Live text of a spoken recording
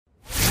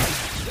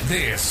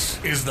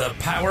This is the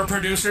Power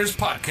Producers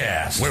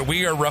Podcast, where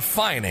we are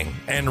refining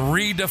and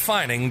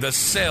redefining the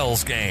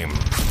sales game.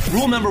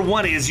 Rule number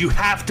one is you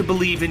have to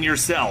believe in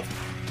yourself.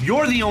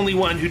 You're the only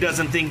one who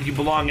doesn't think you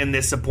belong in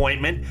this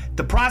appointment.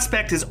 The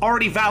prospect has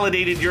already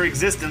validated your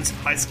existence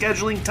by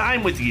scheduling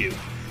time with you.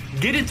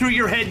 Get it through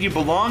your head you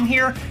belong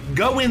here,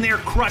 go in there,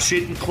 crush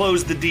it, and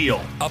close the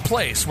deal. A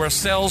place where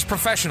sales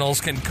professionals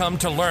can come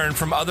to learn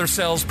from other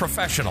sales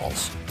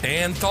professionals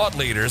and thought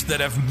leaders that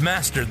have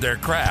mastered their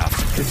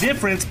craft. The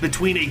difference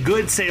between a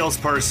good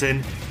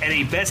salesperson and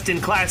a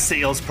best-in-class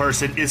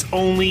salesperson is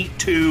only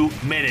 2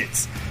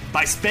 minutes.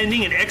 By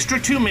spending an extra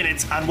 2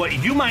 minutes on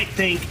what you might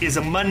think is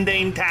a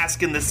mundane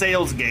task in the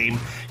sales game,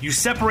 you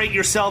separate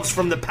yourselves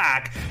from the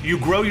pack, you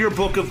grow your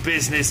book of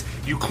business,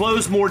 you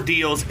close more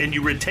deals, and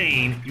you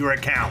retain your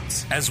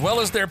accounts. As well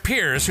as their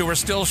peers who are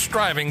still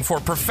striving for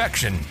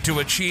perfection to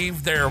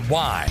achieve their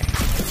why.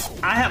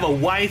 I have a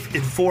wife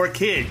and 4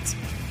 kids.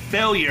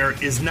 Failure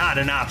is not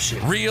an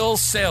option. Real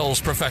sales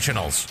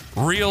professionals,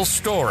 real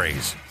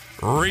stories,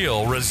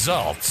 real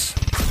results.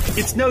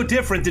 It's no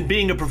different than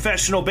being a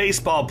professional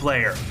baseball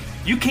player.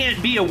 You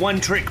can't be a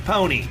one-trick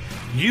pony.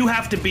 You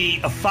have to be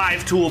a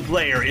 5-tool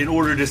player in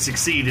order to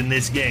succeed in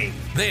this game.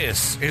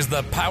 This is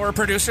the Power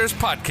Producers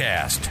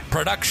Podcast,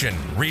 production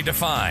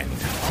redefined.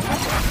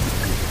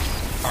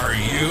 Are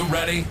you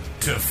ready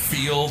to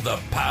feel the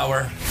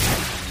power?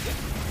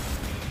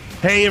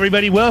 Hey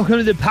everybody, welcome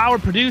to the Power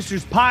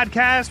Producers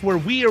Podcast, where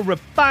we are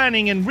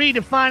refining and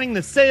redefining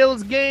the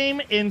sales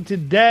game. And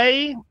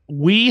today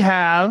we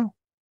have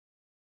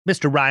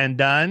Mr. Ryan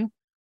Dunn,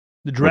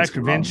 the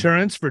Director of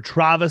Insurance for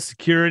Trava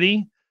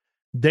Security.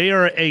 They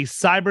are a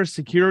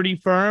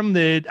cybersecurity firm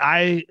that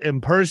I am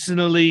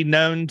personally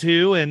known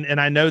to, and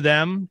I know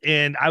them.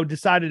 And I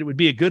decided it would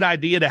be a good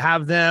idea to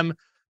have them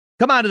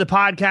come onto the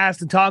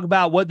podcast and talk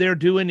about what they're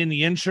doing in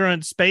the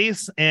insurance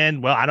space.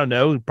 And, well, I don't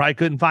know, probably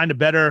couldn't find a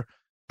better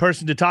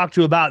person to talk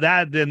to about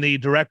that than the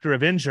Director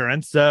of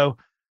Insurance. So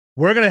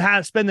we're going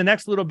to spend the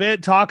next little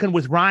bit talking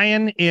with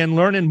Ryan and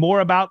learning more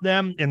about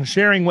them and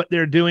sharing what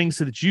they're doing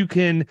so that you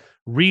can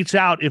reach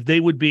out if they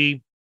would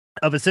be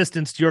of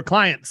assistance to your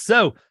clients.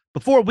 So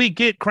before we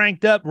get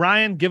cranked up,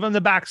 Ryan, give them the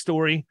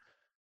backstory.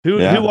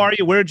 Who are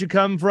you? Where'd you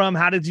come from?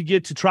 How did you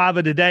get to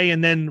Trava today?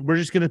 And then we're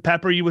just going to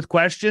pepper you with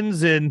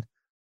questions and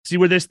see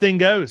where this thing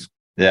goes.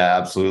 Yeah,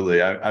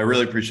 absolutely. I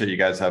really appreciate you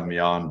guys having me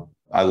on.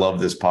 I love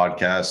this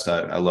podcast.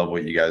 I love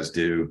what you guys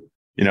do.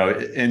 You know,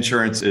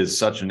 insurance is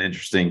such an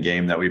interesting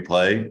game that we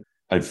play.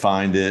 I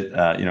find it,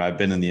 I've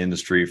been in the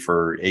industry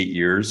for 8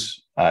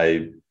 years.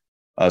 I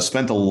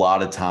spent a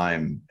lot of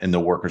time in the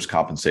workers'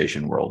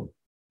 compensation world.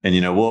 And,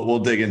 we'll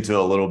dig into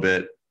a little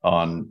bit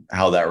on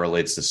how that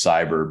relates to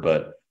cyber,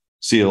 but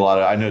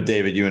I know,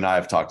 David, you and I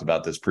have talked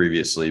about this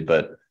previously,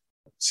 but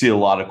see a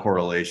lot of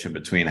correlation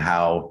between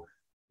how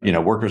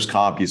workers'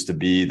 comp used to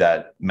be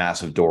that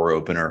massive door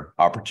opener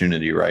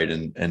opportunity, right?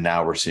 And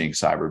now we're seeing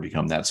cyber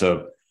become that.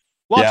 So,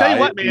 well, I'll tell you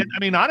what, man. I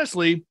mean,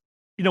 honestly,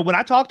 when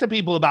I talk to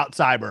people about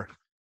cyber,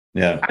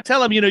 I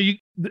tell them,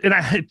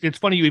 it's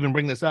funny you even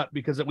bring this up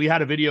because we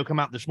had a video come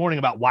out this morning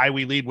about why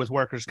we lead with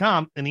workers'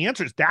 comp, and the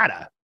answer is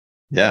data.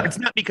 Yeah, it's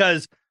not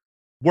because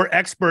we're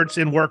experts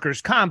in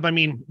workers' comp. I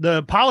mean,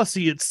 the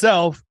policy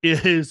itself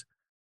is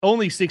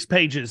only 6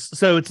 pages.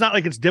 So it's not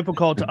like it's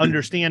difficult to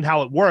understand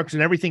how it works,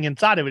 and everything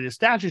inside of it is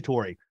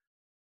statutory.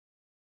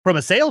 From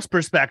a sales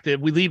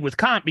perspective, we lead with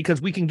comp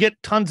because we can get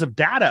tons of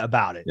data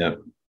about it. Yeah.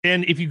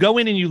 And if you go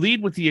in and you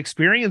lead with the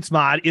experience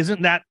mod,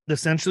 isn't that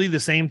essentially the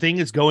same thing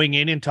as going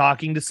in and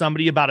talking to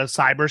somebody about a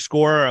cyber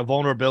score or a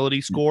vulnerability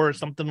score or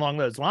something along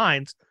those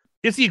lines?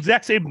 It's the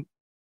exact same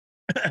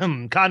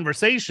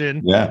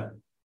conversation. Yeah.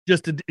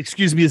 Just to,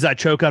 excuse me as I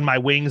choke on my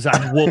wings,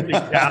 I'm wolfing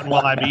down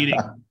while I'm eating.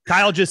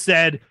 Kyle just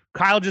sent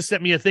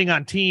me a thing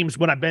on Teams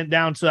when I bent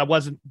down so I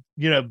wasn't,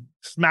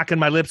 smacking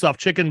my lips off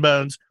chicken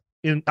bones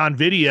on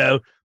video.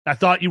 I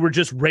thought you were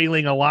just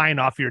railing a line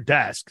off your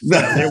desk. So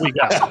there we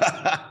go.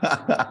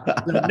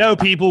 No,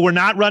 people, we're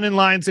not running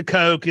lines of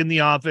Coke in the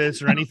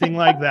office or anything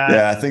like that.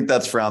 Yeah, I think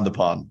that's frowned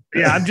upon.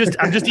 Yeah, I'm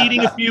just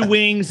eating a few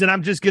wings, and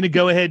I'm just going to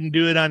go ahead and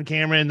do it on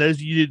camera. And those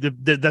of you,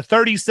 the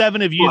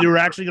 37 of you that are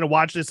actually going to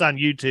watch this on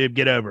YouTube,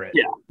 get over it.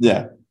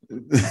 Yeah.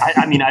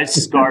 I mean, I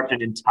scarfed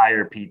an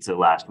entire pizza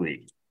last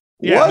week.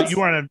 Yeah, but you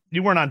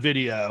weren't on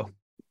video.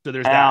 So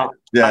there's that.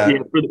 Yeah.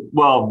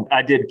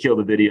 I did kill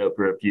the video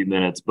for a few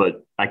minutes,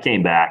 but I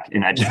came back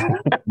and I just.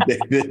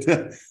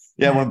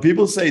 David, when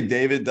people say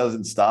David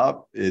doesn't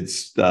stop,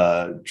 it's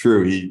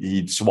true.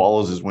 He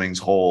swallows his wings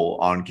whole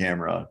on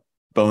camera,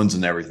 bones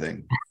and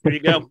everything. There you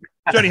go.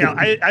 So anyhow,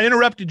 I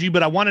interrupted you,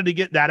 but I wanted to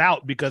get that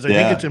out because I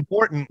think it's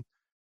important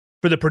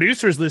for the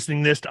producers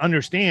listening to this to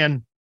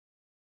understand,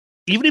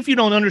 even if you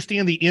don't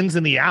understand the ins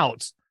and the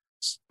outs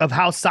of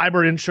how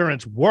cyber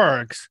insurance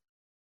works,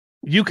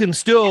 you can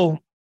still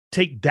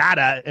take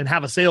data and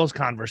have a sales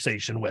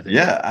conversation with it.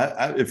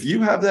 Yeah. If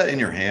you have that in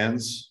your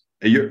hands,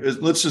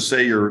 let's just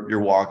say you're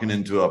walking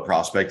into a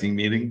prospecting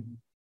meeting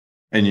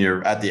and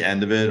you're at the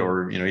end of it,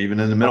 or,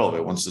 even in the middle of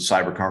it, once the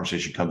cyber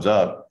conversation comes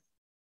up,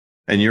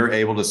 and you're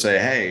able to say,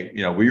 hey,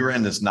 we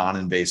ran this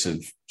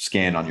non-invasive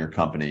scan on your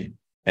company,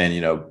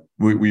 and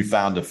we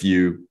found a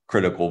few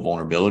critical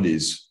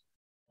vulnerabilities.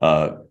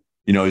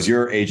 Is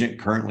your agent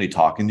currently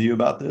talking to you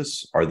about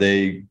this? Are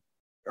they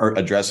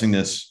addressing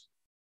this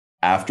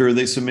after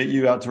they submit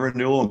you out to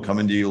renewal and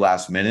coming to you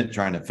last minute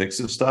trying to fix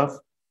this stuff?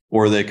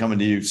 Or are they coming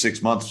to you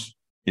 6 months,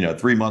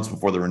 3 months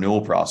before the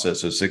renewal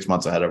process, so 6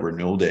 months ahead of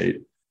renewal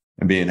date,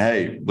 and being,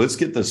 hey, let's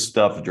get this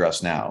stuff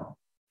addressed now?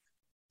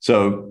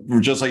 So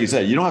just like you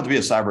said, you don't have to be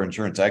a cyber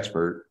insurance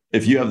expert.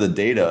 If you have the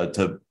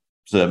data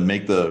to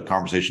make the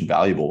conversation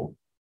valuable,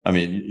 I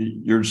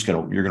mean, you're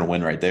going to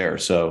win right there.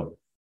 So,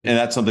 and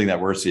that's something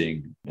that we're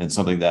seeing, and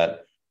something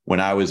that when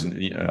I was,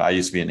 I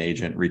used to be an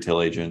agent,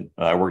 retail agent.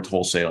 I worked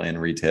wholesale and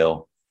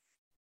retail.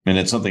 And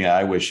it's something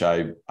I wish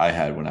I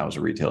had when I was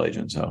a retail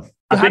agent. So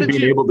I think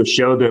being able to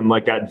show them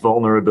like that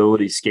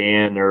vulnerability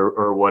scan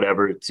or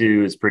whatever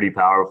too is pretty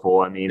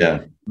powerful. I mean,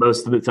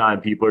 most of the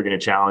time people are going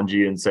to challenge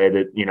you and say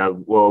that,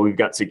 well, we've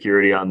got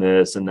security on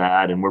this and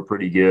that, and we're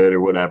pretty good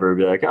or whatever.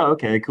 Be like, oh,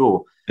 okay,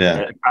 cool.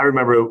 Yeah. I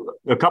remember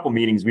a couple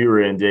meetings we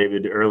were in,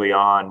 David, early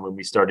on when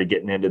we started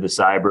getting into the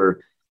cyber,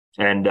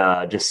 and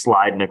just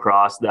sliding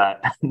across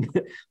that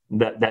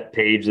that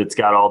page that's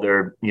got all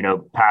their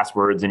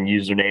passwords and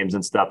usernames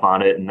and stuff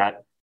on it, and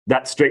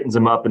that straightens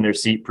them up in their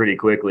seat pretty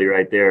quickly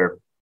right there.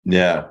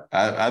 Yeah,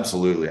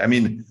 absolutely. I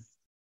mean,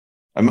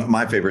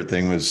 my favorite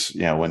thing was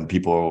when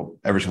people,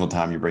 every single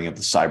time you bring up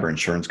the cyber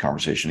insurance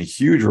conversation, a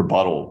huge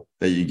rebuttal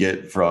that you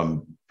get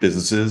from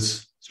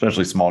businesses,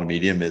 especially small to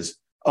medium, is,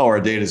 oh,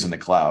 our data's in the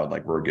cloud,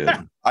 like we're good.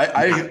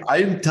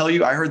 I tell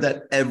you, I heard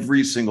that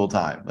every single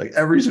time, like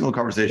every single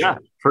conversation. Yeah,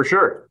 for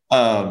sure.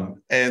 And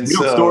we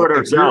so don't store it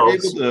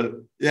ourselves.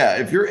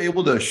 If you're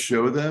able to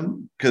show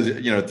them, because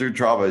through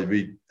Trava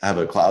we have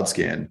a cloud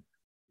scan,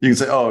 you can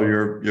say, oh,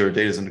 your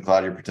data's in the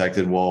cloud, you're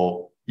protected.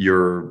 Well,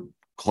 your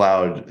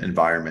cloud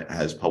environment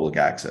has public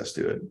access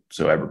to it,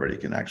 so everybody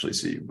can actually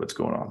see what's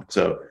going on.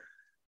 So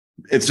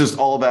it's just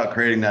all about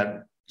creating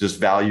that just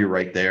value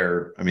right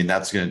there. I mean,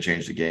 that's going to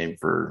change the game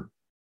for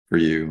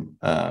you.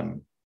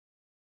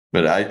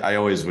 But I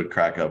always would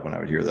crack up when I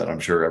would hear that. I'm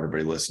sure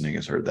everybody listening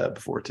has heard that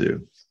before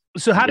too.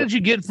 So how did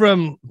you get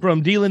from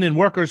dealing in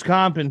workers'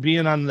 comp and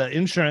being on the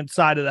insurance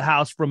side of the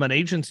house from an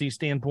agency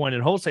standpoint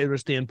and wholesaler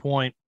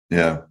standpoint,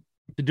 to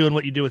doing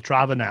what you do with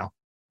Trava now?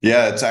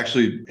 Yeah, it's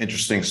actually an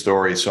interesting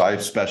story. So I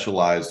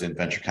specialized in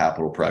venture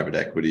capital, private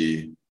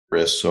equity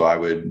risk. So I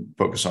would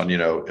focus on,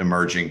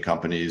 emerging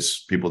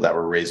companies, people that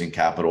were raising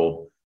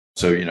capital.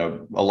 So,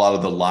 a lot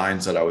of the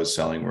lines that I was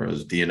selling were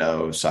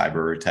D&O,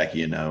 cyber, tech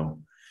E&O.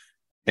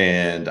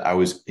 And I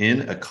was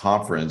in a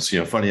conference,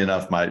 funny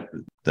enough,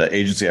 the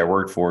agency I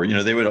worked for,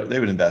 they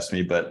would invest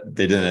me, but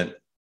they didn't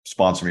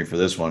sponsor me for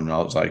this one. And I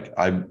was like,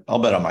 I'll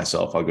bet on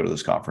myself. I'll go to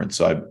this conference.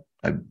 So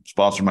I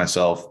sponsored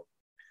myself,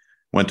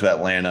 went to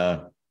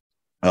Atlanta,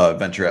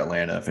 Venture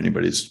Atlanta, if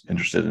anybody's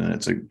interested in it.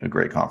 It's a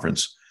great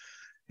conference.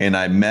 And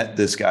I met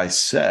this guy,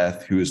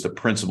 Seth, who is the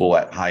principal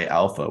at High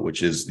Alpha,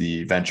 which is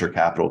the venture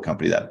capital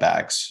company that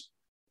backs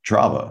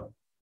Trava.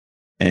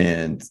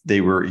 And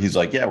he's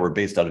like, yeah, we're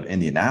based out of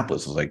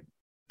Indianapolis. I was like,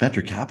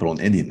 venture capital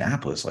in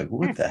Indianapolis? Like,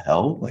 what the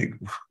hell? Like,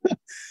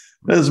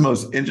 that is the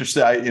most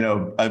interesting.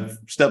 I've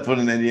stepped foot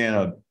in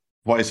Indiana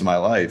twice in my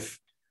life.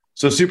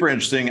 So super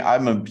interesting.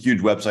 I'm a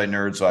huge website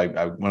nerd. So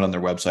I went on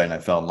their website and I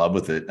fell in love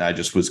with it. And I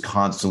just was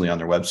constantly on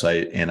their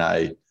website. And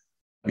I,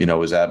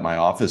 was at my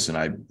office and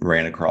I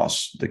ran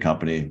across the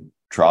company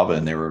Trava,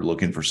 and they were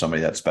looking for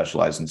somebody that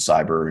specialized in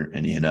cyber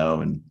and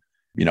E&O. And,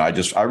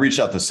 I reached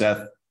out to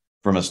Seth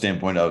from a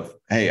standpoint of,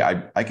 hey,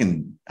 I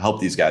can help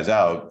these guys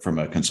out from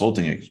a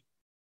consulting,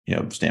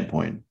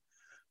 standpoint,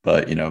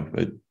 but,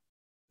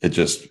 it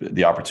just,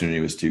 the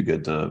opportunity was too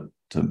good to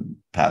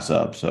pass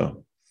up.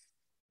 So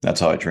that's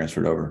how I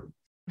transferred over.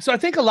 So I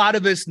think a lot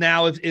of us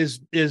now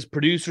is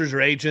producers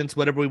or agents,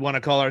 whatever we want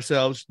to call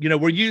ourselves.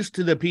 We're used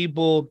to the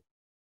people,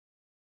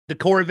 the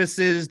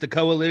Corvuses, the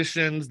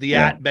Coalitions, the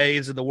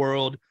At-Bays of the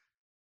world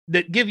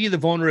that give you the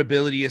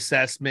vulnerability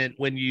assessment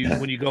when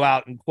you go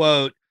out and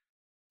quote.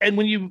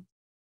 And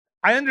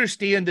I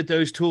understand that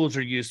those tools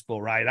are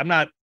useful, right? I'm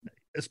not,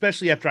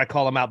 especially after I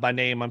call them out by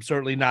name, I'm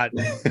certainly not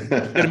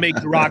going to make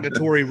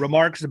derogatory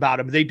remarks about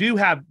them. They do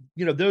have,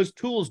 those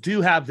tools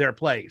do have their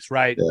place,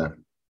 right? Yeah.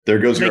 There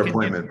goes your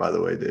appointment, by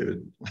the way,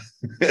 David.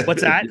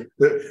 What's that?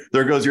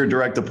 There goes your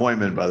direct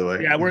appointment, by the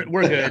way. Yeah, we're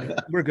good.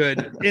 We're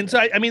good. And so,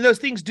 I mean, those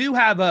things do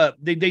have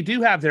they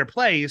do have their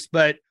place,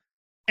 but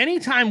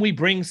anytime we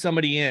bring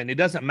somebody in, it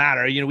doesn't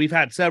matter. We've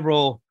had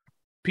several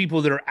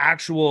people that are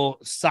actual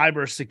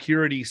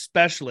cybersecurity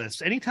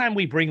specialists. Anytime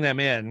we bring them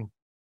in,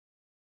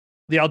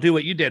 they all do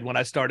what you did when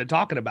I started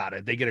talking about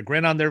it. They get a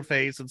grin on their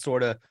face and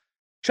sort of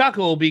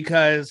chuckle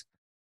because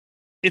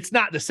it's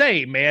not the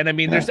same, man. I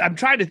mean, I'm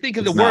trying to think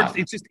of the words.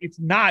 It's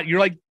not.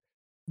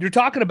 You're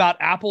talking about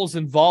apples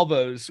and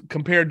Volvos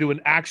compared to an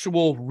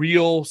actual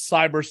real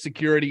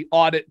cybersecurity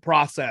audit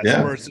process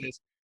versus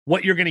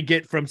what you're going to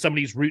get from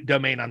somebody's root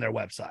domain on their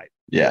website.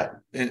 Yeah.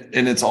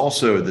 And it's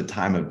also the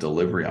time of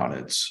delivery on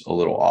it's a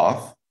little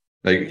off.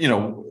 Like,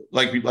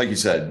 like you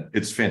said,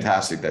 it's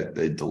fantastic that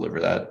they deliver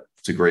that.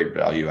 It's a great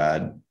value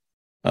add.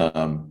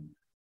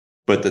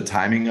 But the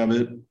timing of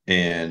it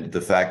and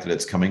the fact that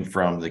it's coming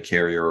from the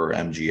carrier or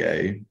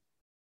MGA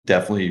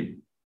definitely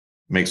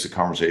makes the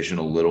conversation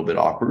a little bit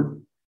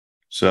awkward.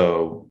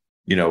 So,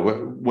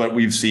 what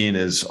we've seen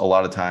is a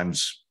lot of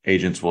times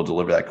agents will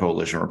deliver that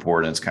coalition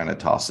report and it's kind of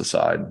tossed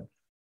aside,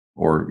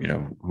 or,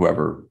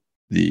 whoever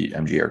the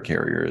MGA or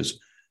carrier is,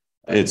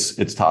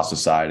 it's tossed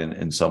aside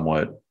and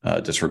somewhat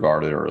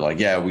disregarded, or like,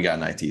 yeah, we got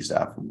an IT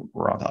staff,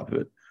 we're on top of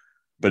it.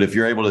 But if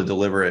you're able to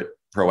deliver it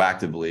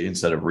proactively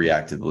instead of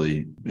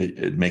reactively,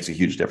 it makes a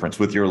huge difference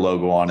with your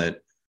logo on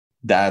it.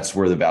 That's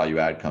where the value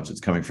add comes.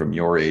 It's coming from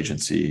your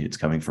agency. It's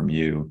coming from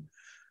you.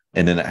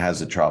 And then it has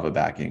the Trava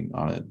backing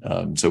on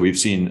it. So we've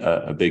seen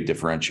a big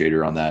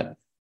differentiator on that.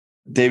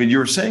 David, you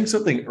were saying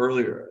something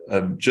earlier,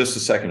 just a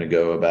second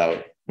ago,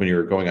 about when you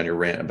were going on your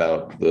rant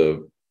about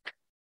the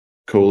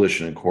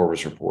Coalition and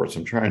Corvus reports.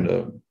 I'm trying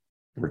to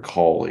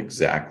recall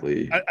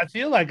exactly. I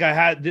feel like I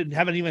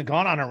haven't even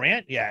gone on a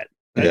rant yet.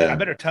 Yeah. I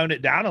better tone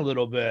it down a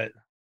little bit.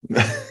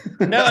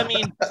 No, I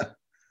mean,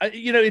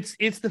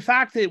 it's the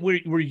fact that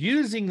we're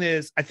using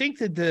this. I think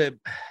that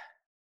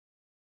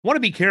want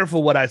to be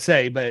careful what I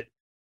say, but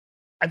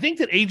I think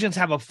that agents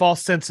have a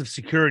false sense of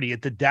security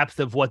at the depth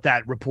of what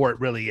that report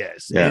really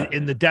is,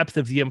 in the depth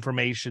of the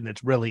information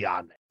that's really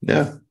on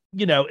there.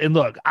 Yeah. And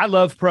look, I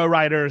love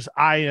ProWriters.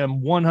 I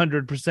am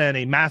 100%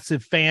 a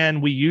massive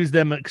fan. We use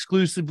them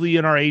exclusively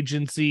in our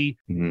agency.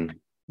 Mm-hmm.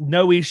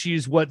 No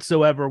issues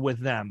whatsoever with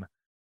them.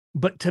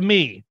 But to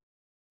me,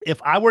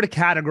 if I were to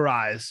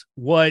categorize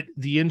what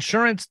the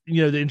insurance, the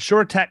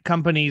insurtech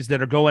companies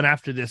that are going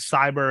after this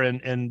cyber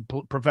and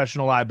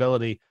professional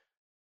liability,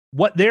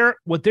 what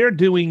they're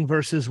doing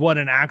versus what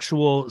an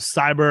actual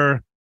cyber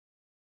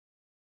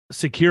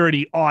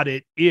security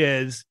audit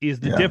is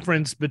the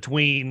difference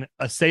between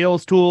a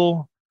sales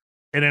tool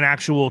and an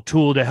actual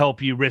tool to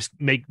help you risk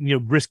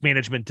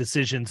management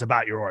decisions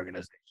about your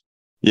organization.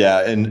 Yeah.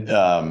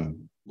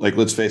 And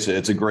let's face it,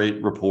 it's a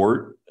great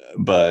report,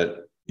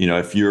 but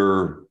if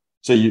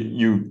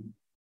you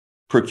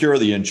procure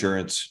the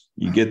insurance,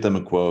 you get them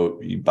a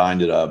quote, you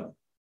bind it up,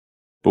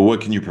 but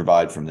what can you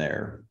provide from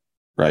there?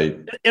 Right.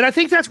 And I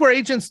think that's where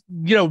agents,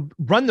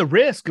 run the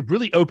risk of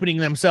really opening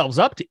themselves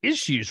up to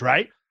issues.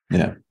 Right.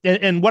 Yeah.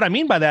 And what I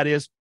mean by that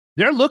is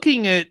they're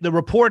looking at the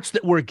reports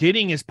that we're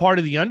getting as part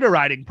of the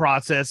underwriting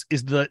process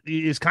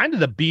is kind of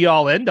the be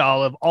all end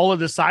all of all of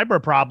the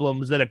cyber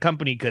problems that a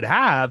company could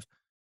have,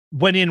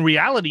 when in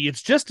reality,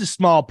 it's just a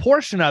small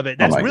portion of it.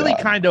 That's really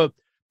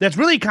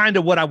kind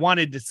of what I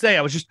wanted to say.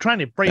 I was just trying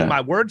to frame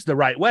my words the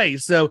right way.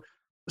 So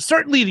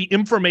certainly the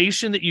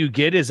information that you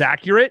get is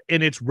accurate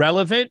and it's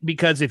relevant,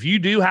 because if you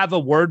do have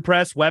a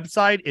WordPress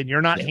website and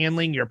you're not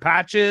handling your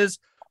patches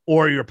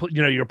or your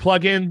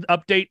plugin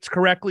updates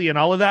correctly and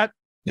all of that,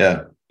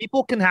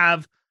 people can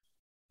have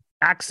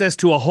access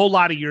to a whole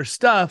lot of your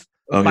stuff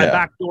by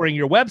backdooring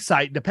your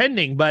website,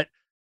 depending, but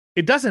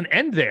it doesn't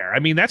end there. I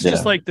mean, that's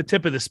just like the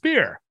tip of the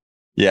spear.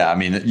 Yeah. I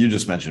mean, you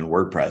just mentioned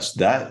WordPress,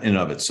 that in and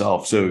of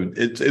itself. So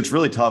it's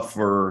really tough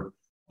for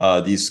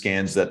these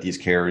scans that these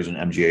carriers and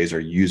MGAs are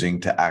using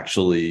to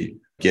actually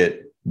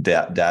get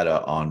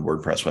data on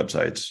WordPress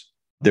websites.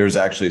 There's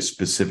actually a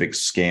specific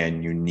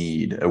scan you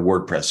need, a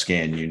WordPress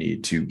scan you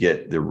need to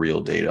get the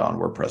real data on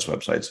WordPress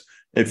websites.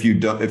 If you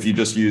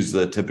just use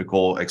the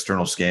typical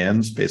external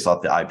scans based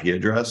off the IP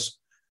address,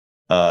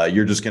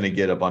 you're just going to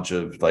get a bunch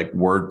of like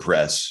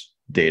WordPress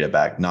data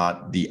back,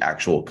 not the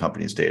actual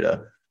company's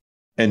data.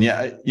 And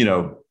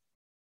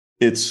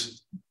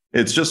it's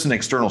just an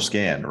external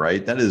scan,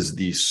 right? That is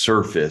the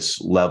surface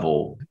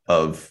level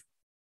of,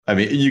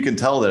 you can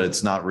tell that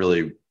it's not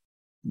really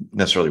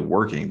necessarily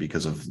working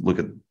because of, look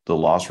at the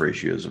loss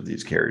ratios of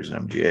these carriers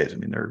and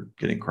MGAs. They're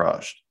getting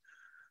crushed.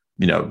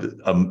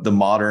 The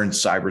modern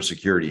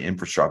cybersecurity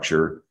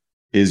infrastructure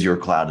is your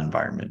cloud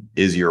environment,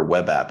 is your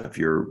web app. If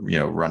you're,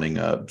 running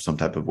some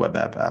type of web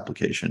app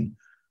application,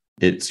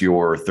 it's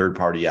your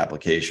third-party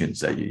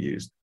applications that you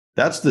use.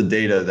 That's the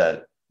data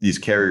that these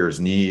carriers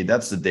need.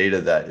 That's the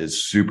data that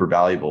is super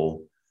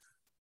valuable.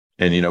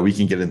 And, we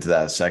can get into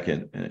that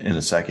in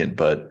a second,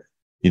 but,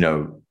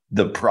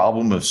 the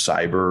problem of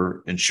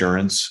cyber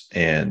insurance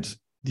and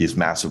these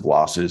massive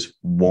losses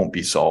won't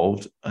be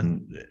solved,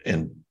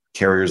 and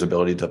carriers'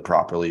 ability to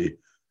properly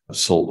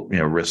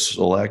risk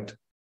select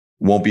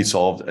won't be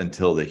solved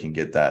until they can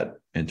get that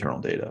internal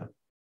data.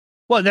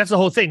 Well, that's the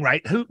whole thing,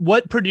 right?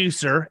 What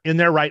producer in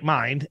their right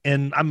mind,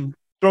 and I'm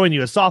throwing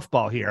you a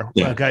softball here,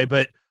 okay,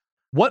 but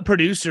what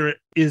producer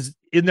is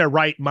in their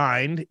right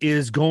mind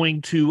is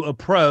going to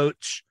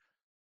approach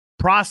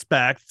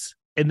prospects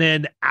and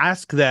then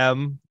ask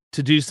them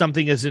to do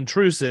something as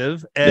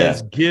intrusive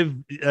as give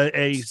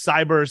a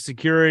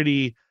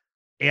cybersecurity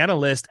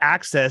analyst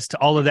access to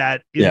all of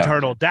that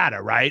internal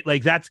data, right?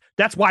 Like that's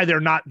why they're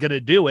not going to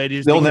do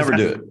it. They'll never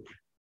do it.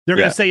 They're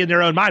going to say in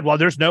their own mind, well,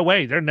 there's no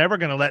way. They're never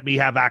going to let me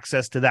have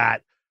access to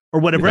that or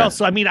whatever else.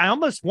 So, I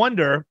almost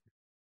wonder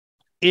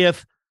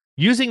if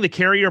using the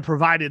carrier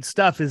provided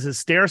stuff is a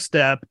stair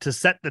step to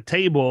set the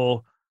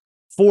table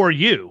for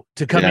you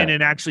to come in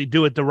and actually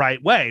do it the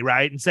right way,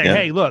 right? And say,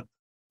 hey, look,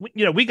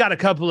 we got a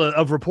couple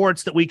of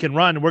reports that we can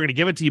run and we're going to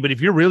give it to you. But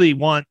if you really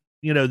want,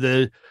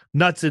 the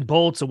nuts and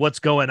bolts of what's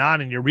going on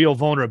and your real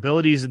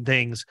vulnerabilities and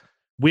things,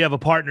 we have a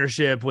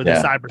partnership with a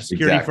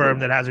cybersecurity firm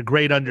that has a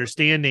great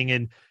understanding,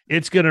 and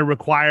it's going to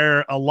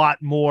require a lot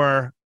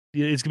more.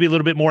 It's going to be a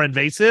little bit more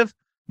invasive,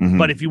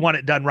 but if you want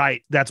it done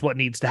right, that's what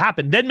needs to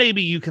happen. Then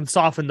maybe you can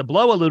soften the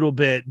blow a little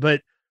bit.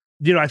 But,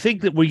 I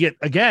think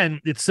that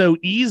it's so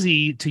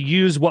easy to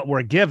use what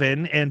we're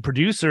given, and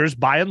producers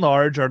by and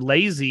large are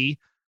lazy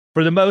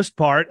for the most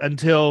part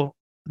until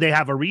they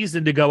have a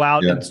reason to go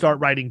out and start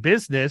writing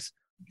business.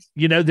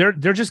 They're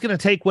just going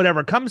to take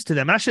whatever comes to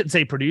them. I shouldn't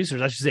say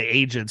producers, I should say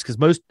agents, because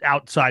most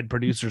outside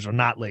producers are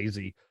not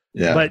lazy.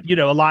 But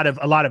a lot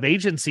of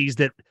agencies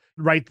that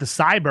write the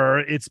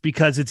cyber, it's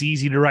because it's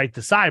easy to write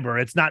the cyber.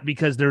 It's not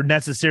because they're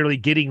necessarily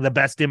getting the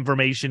best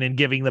information and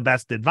giving the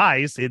best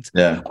advice. It's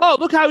oh,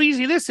 look how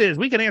easy this is.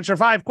 We can answer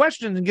 5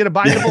 questions and get a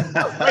bindable.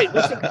 Great.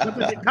 What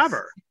does it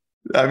cover?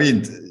 I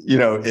mean,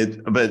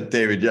 but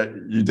David,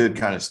 you did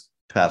kind of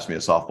pass me a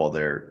softball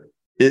there.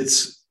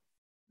 This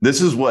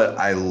is what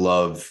I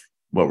love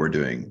what we're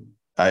doing.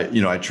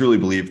 I truly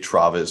believe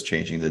Trava is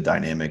changing the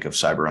dynamic of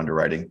cyber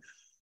underwriting.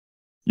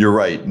 You're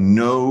right.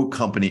 No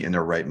company in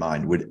their right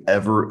mind would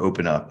ever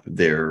open up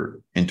their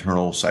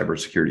internal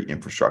cybersecurity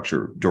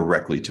infrastructure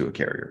directly to a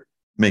carrier.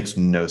 Makes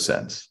no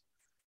sense,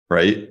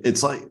 right?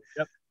 It's like,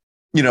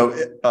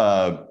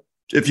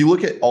 if you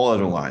look at all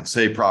other lines,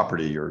 say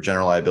property or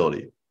general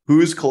liability,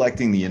 who's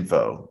collecting the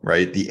info,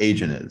 right? The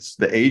agent is.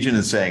 The agent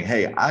is saying,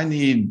 hey, I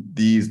need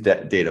these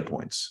data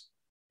points.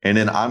 And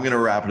then I'm going to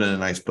wrap it in a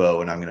nice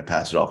bow and I'm going to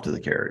pass it off to the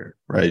carrier,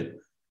 right?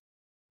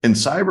 In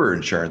cyber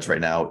insurance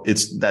right now,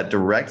 it's that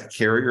direct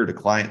carrier to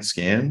client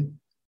scan.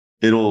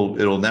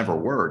 It'll never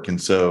work. And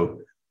so,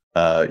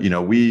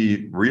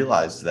 we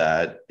realized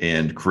that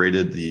and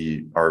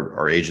created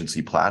our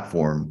agency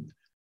platform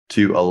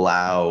to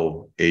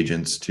allow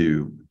agents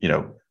to,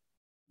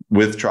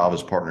 with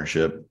Trava's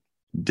partnership,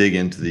 dig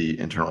into the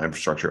internal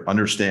infrastructure,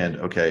 understand,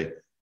 okay,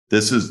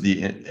 this is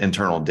the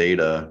internal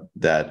data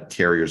that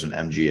carriers and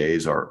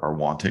MGAs are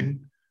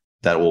wanting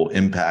that will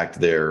impact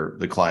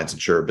the client's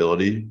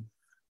insurability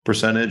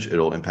percentage.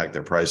 It'll impact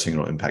their pricing.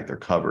 It'll impact their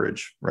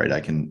coverage, right? I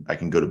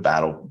can go to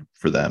battle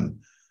for them.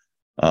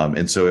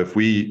 And so if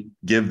we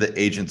give the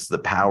agents the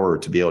power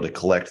to be able to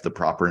collect the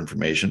proper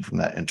information from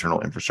that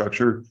internal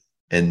infrastructure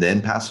and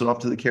then pass it off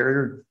to the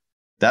carrier,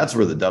 that's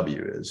where the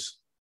W is.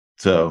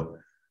 So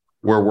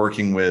we're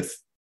working with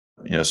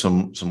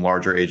some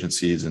larger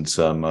agencies and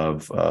some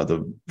of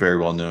the very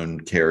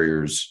well-known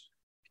carriers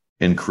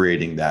in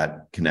creating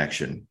that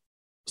connection.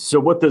 So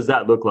what does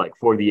that look like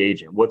for the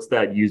agent? What's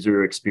that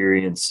user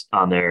experience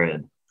on their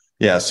end?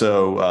 Yeah.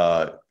 So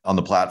on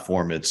the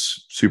platform,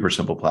 it's super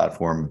simple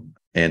platform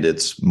and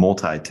it's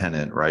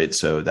multi-tenant, right?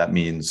 So that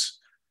means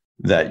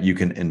that you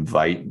can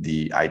invite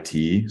the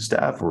IT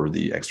staff or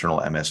the external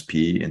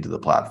MSP into the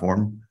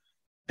platform,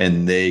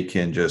 and they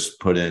can just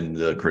put in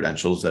the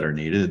credentials that are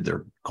needed.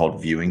 They're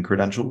called viewing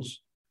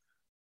credentials.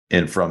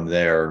 And from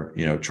there,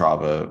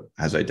 Trava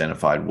has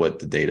identified what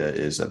the data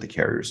is that the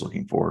carrier is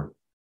looking for,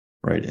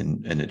 right?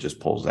 And it just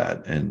pulls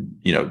that. And,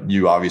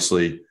 you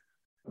obviously,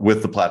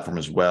 with the platform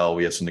as well,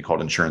 we have something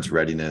called insurance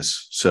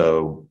readiness.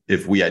 So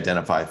if we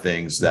identify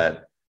things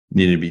that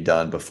need to be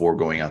done before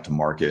going out to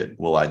market,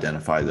 we'll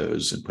identify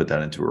those and put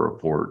that into a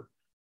report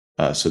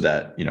so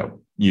that,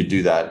 you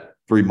do that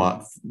 3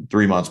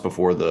 months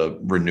before the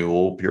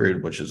renewal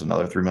period, which is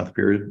another 3-month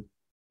period.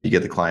 You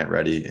get the client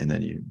ready and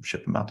then you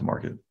ship them out to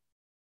market.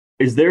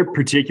 Is there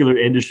particular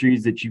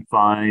industries that you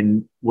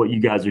find what you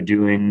guys are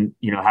doing,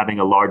 having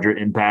a larger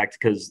impact?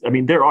 Because,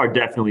 there are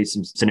definitely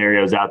some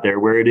scenarios out there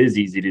where it is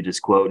easy to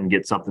just quote and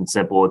get something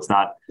simple. It's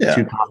not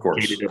too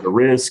complicated of a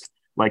risk.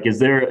 Like, is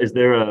there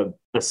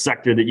a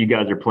sector that you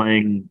guys are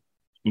playing,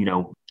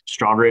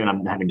 stronger in?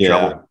 I'm having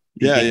trouble.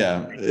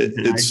 Yeah.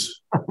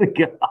 It's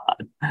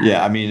God.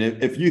 Yeah.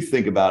 If you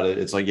think about it,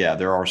 it's like,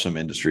 there are some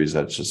industries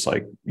that's just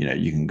like,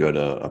 you can go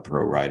to a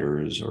Pro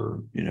Writers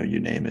or, you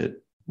name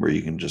it, where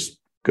you can just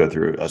go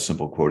through a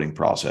simple quoting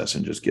process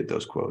and just get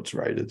those quotes,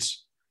 right?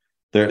 It's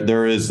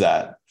there is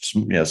that,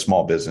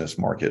 small business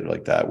market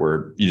like that,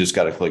 where you just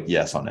got to click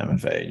yes on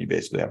MFA and you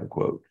basically have a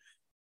quote.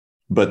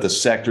 But the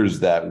sectors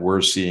that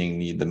we're seeing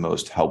need the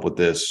most help with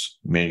this,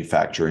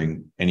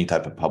 manufacturing, any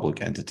type of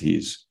public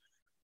entities,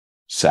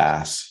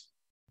 SaaS,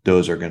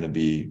 those are going to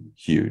be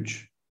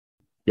huge.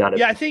 Got it.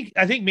 Yeah, I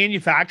think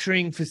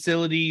manufacturing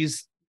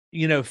facilities,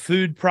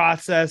 food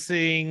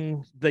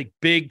processing, like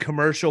big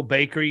commercial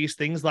bakeries,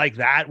 things like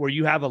that, where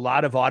you have a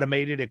lot of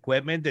automated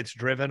equipment that's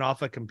driven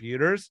off of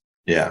computers.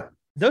 Yeah.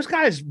 Those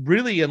guys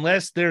really,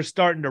 unless they're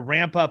starting to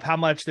ramp up how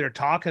much they're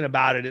talking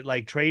about it at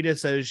like trade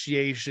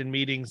association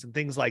meetings and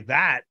things like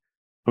that.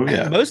 Oh,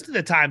 yeah. Most of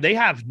the time they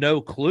have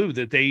no clue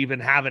that they even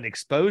have an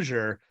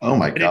exposure. Oh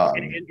my God.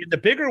 And the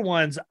bigger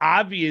ones,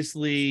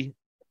 obviously,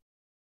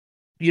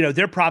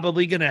 they're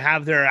probably going to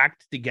have their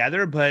act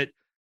together, but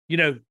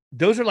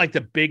those are like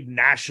the big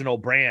national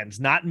brands,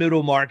 not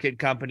middle market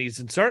companies,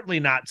 and certainly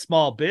not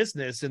small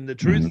business. And the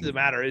truth of the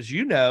matter is,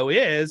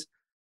 is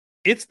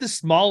it's the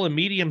small and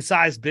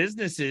medium-sized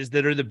businesses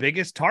that are the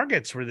biggest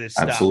targets for this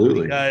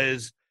Absolutely. stuff.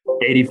 Because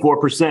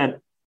 84%.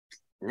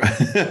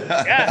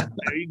 yeah,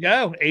 there you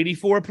go.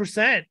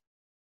 84%.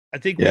 I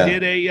think we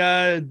did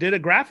a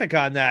graphic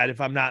on that,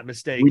 if I'm not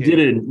mistaken.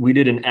 We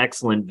did an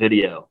excellent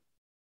video.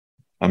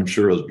 I'm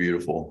sure it was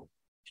beautiful.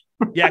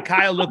 Yeah,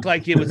 Kyle looked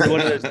like it was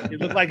one of those. It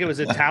looked like it was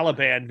a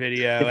Taliban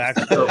video.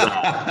 Actually,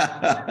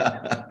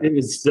 it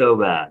was so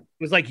bad.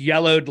 It was like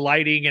yellowed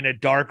lighting in a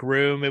dark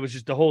room. It was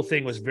just the whole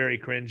thing was very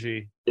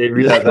cringy. It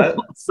really.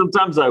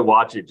 Sometimes I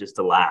watch it just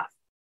to laugh.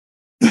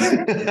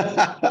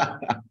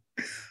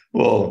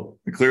 Well,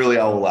 clearly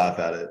I will laugh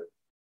at it.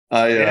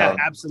 Yeah,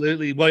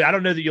 absolutely. Well, I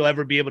don't know that you'll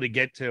ever be able to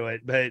get to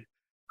it, but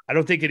I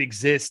don't think it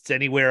exists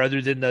anywhere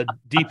other than the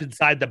deep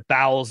inside the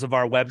bowels of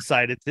our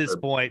website at this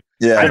point.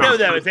 Yeah, I don't know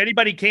though. If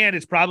anybody can,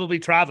 it's probably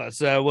Trava.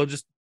 So we'll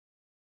just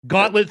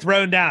gauntlet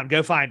thrown down.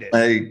 Go find it.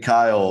 Hey,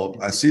 Kyle,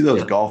 I see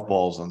those golf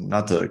balls, and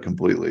not to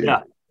completely,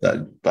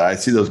 but I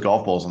see those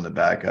golf balls on the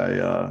back.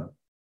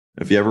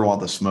 If you ever want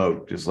the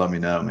smoke, just let me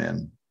know,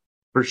 man.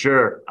 For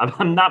sure.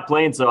 I'm not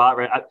playing so hot,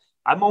 right?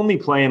 I'm only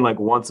playing like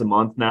once a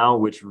month now,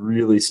 which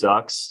really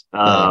sucks.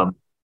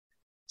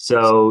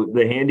 So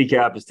the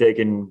handicap has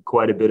taken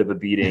quite a bit of a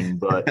beating,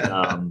 but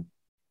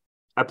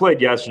I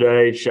played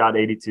yesterday, shot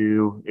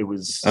 82. It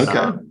was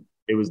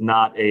it was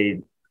not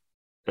a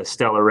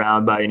stellar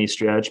round by any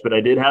stretch, but I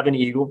did have an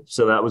eagle,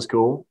 so that was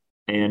cool.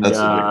 And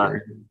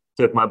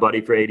took my buddy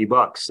for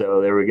 $80.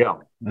 So there we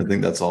go. I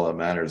think that's all that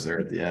matters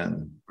there at the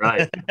end.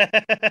 Right.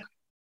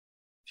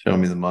 Show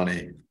me the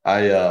money.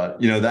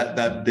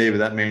 That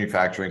David, that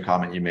manufacturing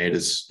comment you made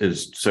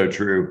is so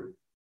true.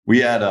 We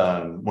had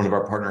one of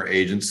our partner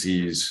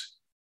agencies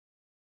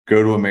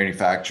go to a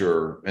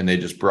manufacturer, and they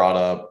just brought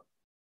up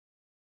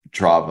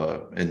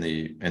Trava in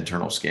the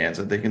internal scans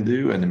that they can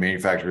do, and the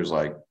manufacturer's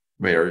like,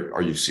 "Wait,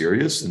 are you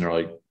serious?" And they're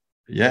like,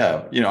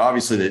 "Yeah."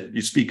 Obviously that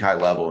you speak high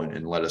level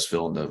and let us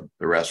fill in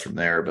the rest from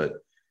there, but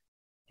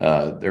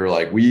they were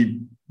like,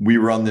 "We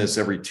run this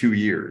every 2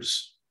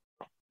 years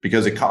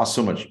because it costs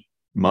so much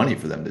money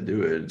for them to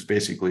do it. It's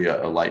basically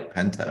a light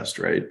pen test,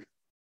 right?"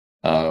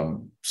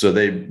 So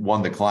they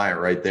won the client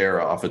right there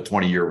off a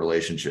 20-year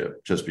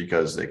relationship just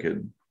because they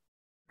could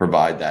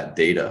provide that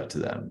data to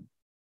them.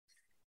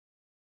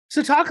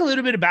 So talk a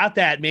little bit about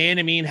that, man.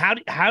 I mean,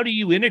 how do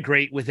you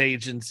integrate with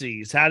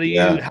agencies? How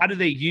do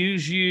they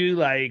use you?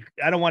 Like,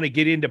 I don't want to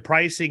get into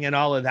pricing and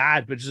all of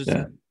that, but just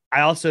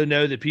I also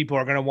know that people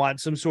are going to want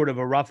some sort of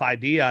a rough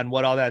idea on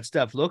what all that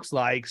stuff looks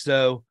like.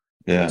 So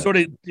sort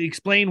of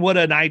explain what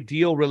an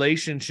ideal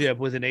relationship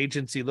with an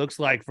agency looks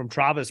like from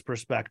Trava's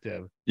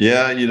perspective.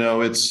 Yeah,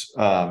 it's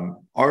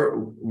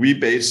we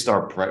based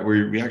our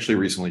we actually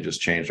recently just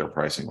changed our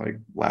pricing like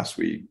last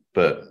week,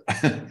 but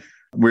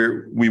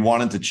we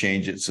wanted to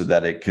change it so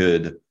that it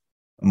could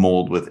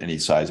mold with any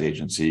size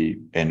agency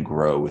and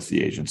grow with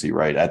the agency,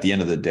 right? At the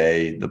end of the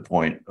day, the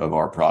point of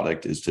our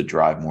product is to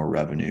drive more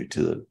revenue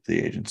to the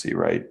agency,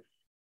 right?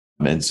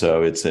 And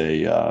so it's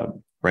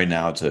right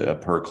now it's a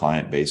per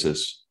client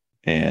basis.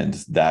 And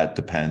that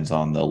depends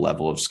on the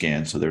level of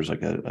scan. So there's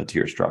like a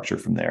tier structure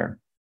from there,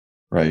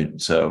 right?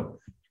 So,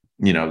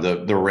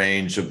 the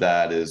range of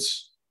that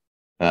is,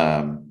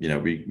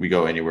 we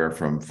go anywhere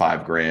from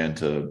 $5,000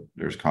 to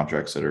there's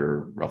contracts that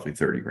are roughly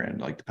 $30,000,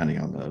 like depending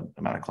on the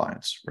amount of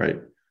clients, right?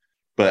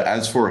 But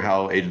as for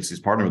how agencies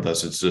partner with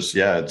us, it's just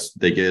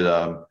they get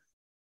a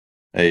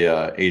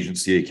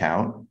agency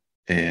account,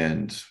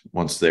 and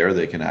once there,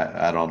 they can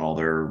add on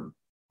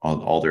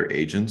all their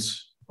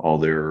agents, all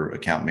their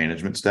account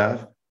management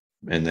staff,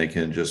 and they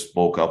can just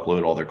bulk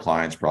upload all their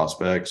clients,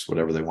 prospects,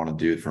 whatever they want to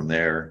do from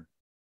there.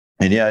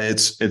 And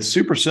it's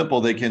super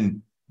simple. They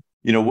can,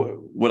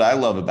 what I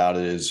love about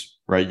it is,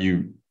 right,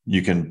 you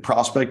can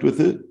prospect with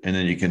it, and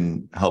then you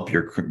can help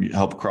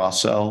cross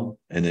sell,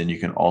 and then you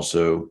can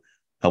also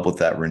help with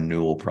that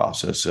renewal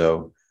process.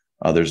 So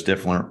there's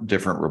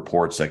different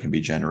reports that can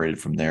be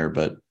generated from there.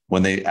 But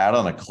when they add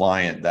on a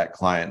client, that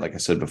client, like I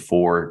said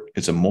before,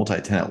 it's a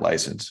multi-tenant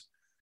license.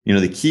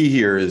 The key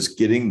here is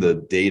getting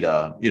the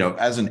data.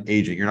 As an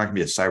agent, you're not going to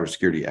be a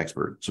cybersecurity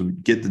expert. So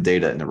get the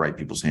data in the right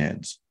people's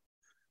hands.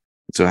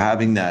 So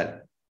having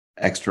that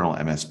external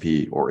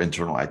MSP or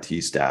internal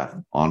IT staff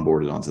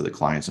onboarded onto the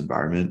client's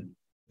environment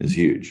is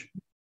huge.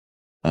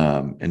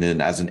 And then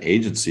as an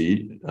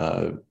agency,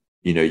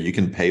 you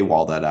can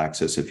paywall that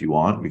access if you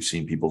want. We've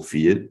seen people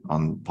fee it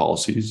on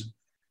policies,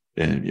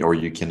 or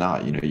you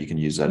cannot. You can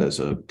use that as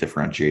a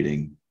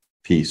differentiating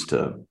piece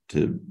to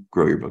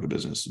grow your book of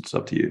business. It's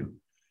up to you.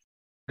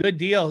 Good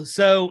deal.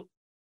 So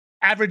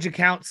average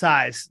account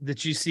size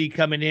that you see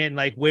coming in,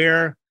 like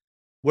where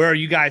are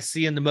you guys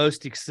seeing the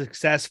most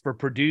success for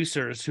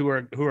producers who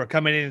are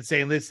coming in and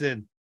saying,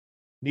 "Listen,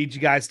 need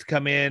you guys to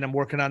come in. I'm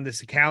working on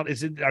this account."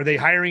 Are they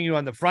hiring you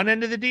on the front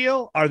end of the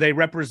deal? Are they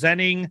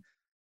representing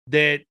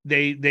that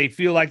they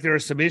feel like there are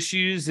some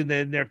issues, and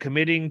then they're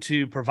committing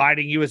to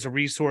providing you as a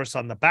resource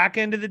on the back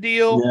end of the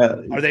deal?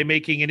 Yeah. Are they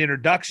making an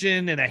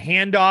introduction and a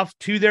handoff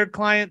to their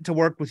client to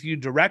work with you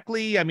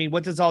directly? I mean,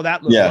 what does all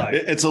that look like?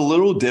 It's a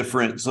little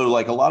different. So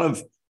like a lot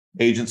of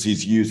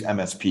agencies use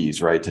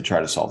MSPs, right, to try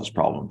to solve this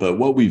problem. But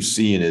what we've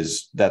seen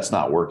is that's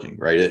not working,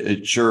 right?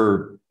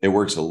 It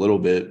works a little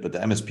bit, but the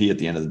MSP at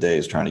the end of the day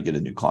is trying to get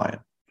a new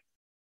client.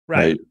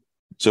 Right.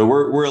 So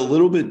we're a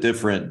little bit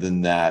different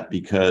than that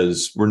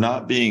because we're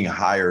not being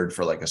hired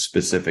for like a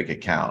specific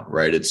account,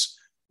 right? It's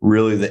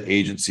really the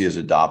agency is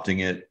adopting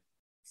it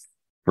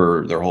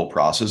for their whole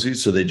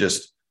processes. So they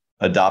just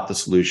adopt the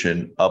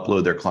solution,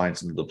 upload their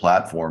clients into the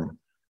platform.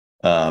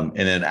 And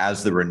then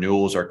as the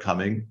renewals are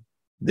coming,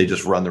 they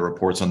just run the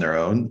reports on their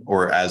own,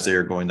 or as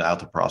they're going out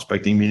to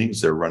prospecting meetings,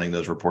 they're running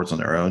those reports on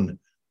their own,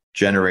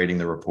 generating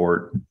the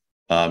report.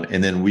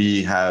 And then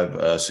we have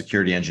a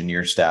security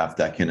engineer staff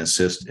that can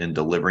assist in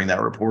delivering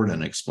that report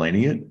and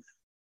explaining it.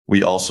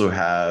 We also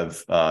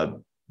have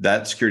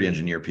that security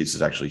engineer piece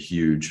is actually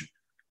huge.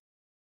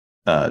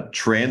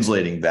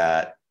 Translating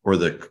that or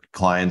the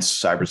client's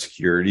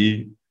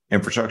cybersecurity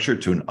infrastructure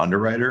to an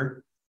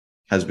underwriter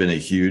has been a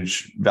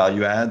huge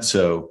value add.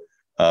 So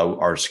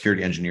our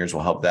security engineers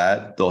will help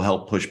that. They'll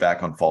help push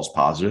back on false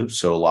positives.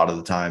 So a lot of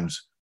the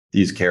times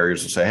these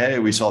carriers will say, hey,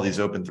 we saw these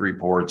open 3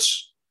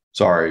 ports.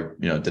 Sorry,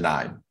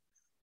 denied.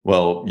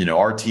 Well,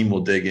 our team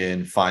will dig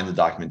in, find the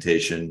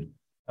documentation.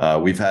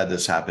 We've had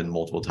this happen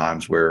multiple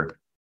times where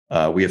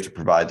we have to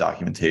provide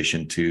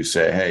documentation to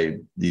say, hey,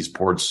 these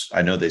ports,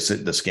 I know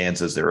the scan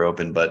says they're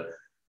open, but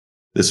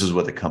this is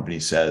what the company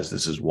says.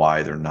 This is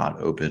why they're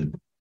not open.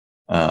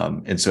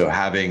 And so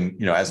having,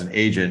 as an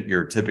agent,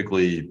 you're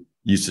typically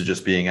used to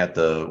just being at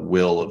the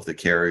will of the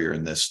carrier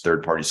in this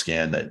third-party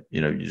scan that,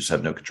 you just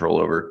have no control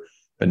over.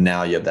 But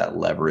now you have that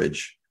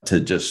leverage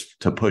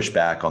to push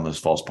back on those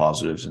false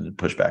positives and to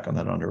push back on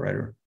that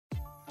underwriter.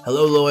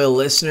 Hello, loyal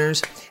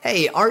listeners.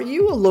 Hey, are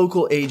you a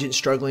local agent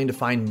struggling to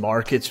find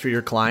markets for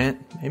your client?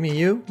 Maybe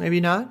you,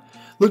 maybe not.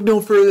 Look no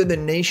further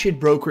than Nation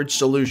Brokerage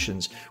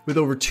Solutions. With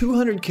over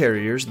 200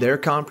 carriers, their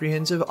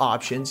comprehensive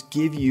options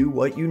give you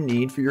what you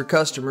need for your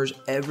customers'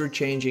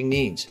 ever-changing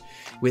needs.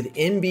 With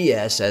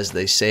NBS, as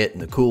they say it in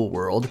the cool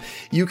world,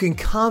 you can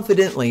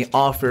confidently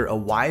offer a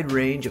wide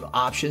range of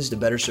options to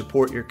better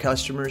support your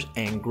customers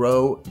and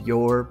grow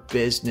your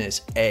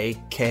business,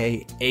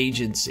 aka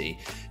agency.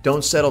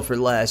 Don't settle for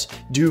less.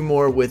 Do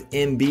more with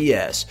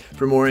NBS.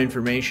 For more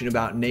information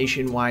about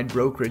nationwide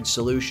brokerage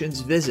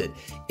solutions, visit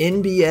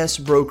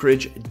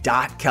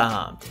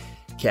nbsbrokerage.com.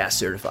 CAS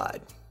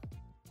certified.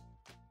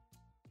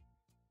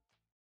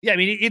 Yeah, I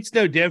mean, it's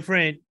no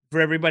different for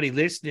everybody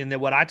listening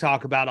than what I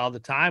talk about all the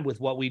time with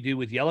what we do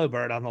with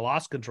Yellowbird on the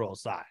loss control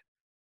side,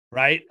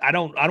 right? I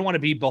don't want to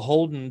be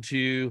beholden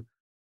to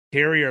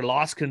carrier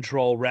loss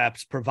control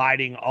reps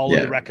providing all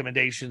of the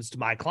recommendations to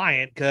my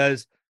client,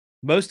 because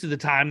most of the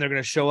time they're going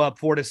to show up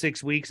 4 to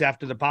 6 weeks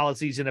after the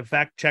policy's in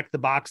effect, check the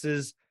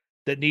boxes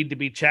that need to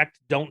be checked,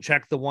 don't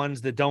check the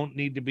ones that don't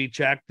need to be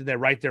checked, and they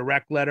write their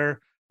rec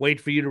letter,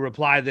 wait for you to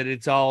reply that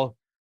it's all,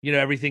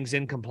 everything's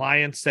in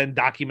compliance, send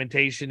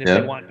documentation if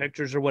they want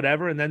pictures or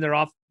whatever, and then they're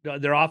off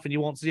and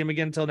you won't see them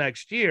again until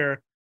next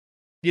year.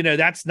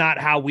 That's not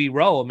how we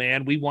roll,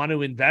 man. We want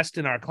to invest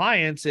in our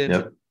clients.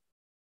 And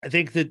I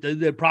think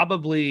that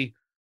probably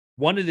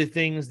one of the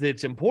things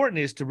that's important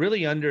is to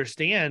really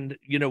understand,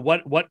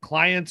 what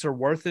clients are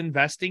worth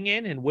investing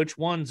in and which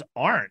ones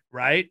aren't,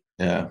 right?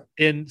 Yeah.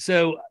 And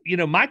so,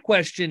 my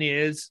question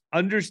is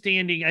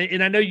understanding,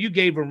 and I know you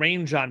gave a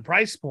range on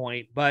price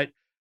point, but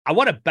I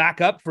want to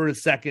back up for a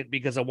second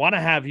because I want to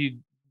have you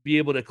be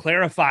able to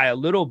clarify a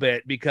little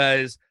bit,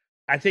 because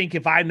I think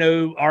if I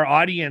know our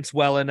audience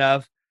well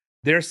enough,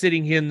 they're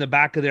sitting here in the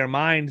back of their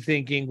mind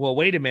thinking, well,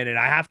 wait a minute,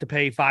 I have to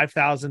pay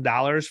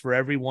 $5,000 for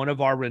every one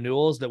of our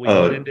renewals that we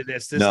put into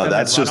this system. No,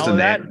 that's just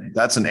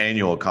that's an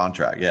annual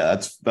contract. Yeah,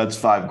 that's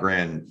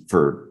 $5,000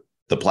 for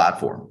the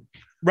platform.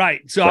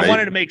 Right. So I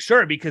wanted to make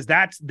sure, because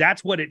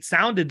that's what it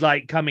sounded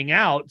like coming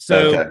out.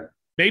 So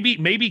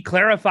maybe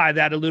clarify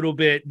that a little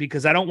bit,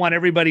 because I don't want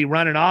everybody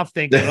running off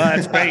thinking, well,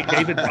 that's great.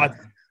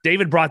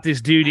 David brought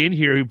this dude in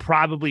here who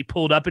probably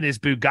pulled up in his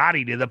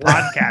Bugatti to the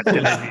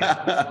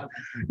podcast.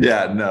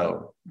 Yeah,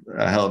 no,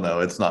 hell no.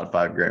 It's not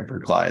 $5,000 per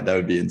client. That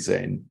would be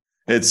insane.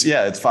 It's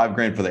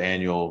 $5,000 for the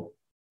annual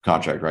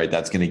contract, right?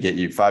 That's going to get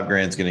you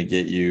 $5,000 is going to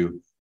get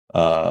you,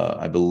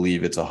 I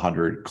believe it's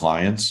 100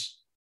 clients,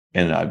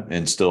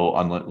 and still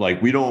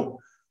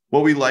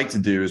what we like to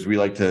do is we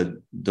like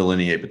to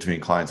delineate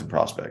between clients and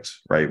prospects,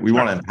 right? We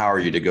want to empower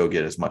you to go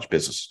get as much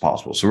business as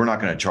possible. So we're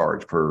not going to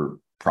charge per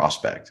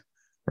prospect.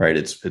 Right.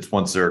 It's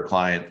once they're a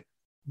client,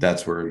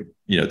 that's where,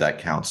 that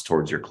counts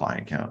towards your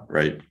client count.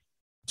 Right.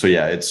 So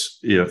yeah,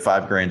 it's,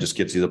 $5,000 just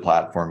gets you the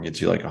platform,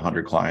 gets you like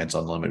 100 clients,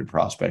 unlimited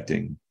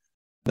prospecting,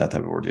 that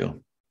type of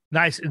ordeal.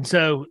 Nice. And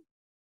so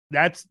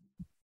that's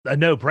a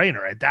no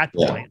brainer at that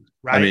point.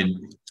 Right. I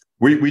mean,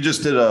 we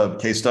just did a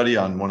case study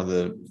on one of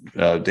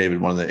the,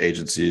 David, one of the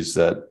agencies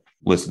that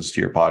listens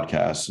to your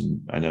podcast.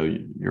 And I know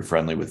you're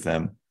friendly with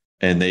them,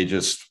 and they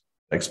just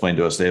explained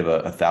to us they have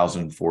a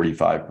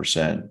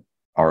 1,045%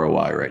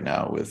 ROI right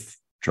now with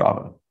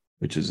Trava,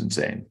 which is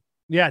insane.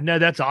 Yeah, no,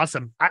 that's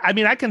awesome. I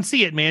mean, I can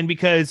see it, man,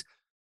 because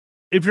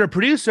if you're a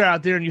producer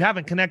out there and you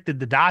haven't connected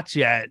the dots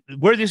yet,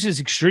 where this is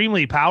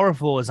extremely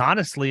powerful is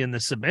honestly in the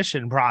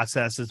submission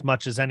process as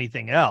much as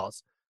anything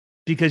else,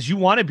 because you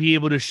want to be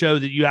able to show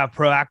that you have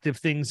proactive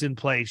things in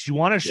place. You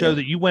want to show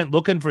that you went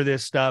looking for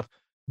this stuff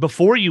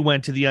before you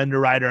went to the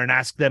underwriter and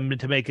asked them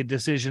to make a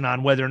decision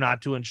on whether or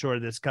not to insure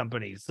this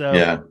company.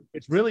 So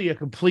it's really a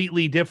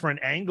completely different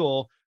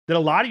angle that a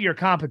lot of your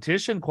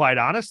competition, quite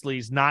honestly,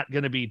 is not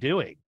going to be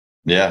doing.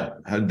 Yeah,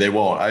 they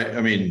won't.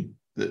 I mean,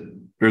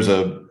 there's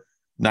a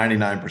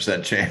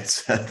 99%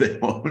 chance that they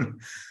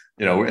won't,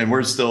 and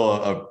we're still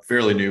a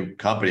fairly new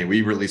company.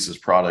 We released this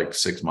product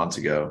 6 months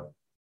ago.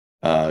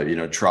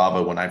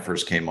 Trava, when I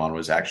first came on,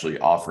 was actually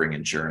offering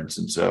insurance.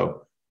 And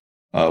so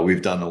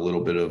we've done a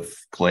little bit of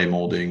clay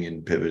molding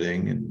and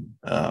pivoting.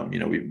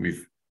 And,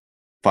 we've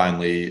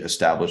finally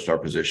established our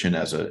position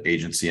as an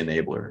agency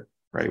enabler,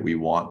 right? We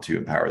want to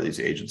empower these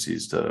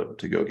agencies to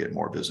go get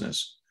more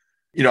business.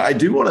 I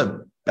do want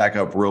to back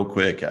up real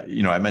quick. I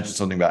mentioned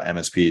something about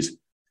MSPs.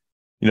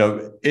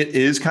 It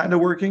is kind of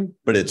working,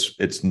 but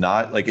it's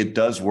not like it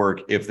does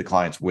work if the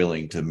client's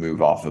willing to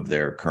move off of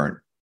their current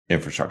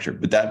infrastructure.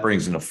 But that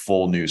brings in a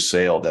full new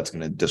sale that's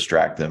going to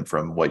distract them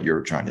from what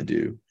you're trying to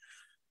do.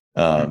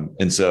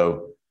 And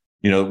so,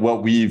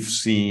 what we've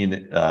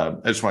seen, I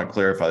just want to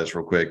clarify this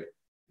real quick,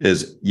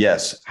 is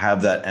yes,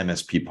 have that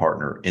MSP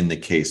partner in the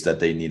case that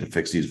they need to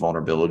fix these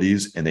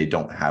vulnerabilities and they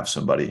don't have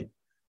somebody.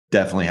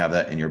 Definitely have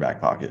that in your back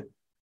pocket.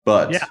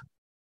 But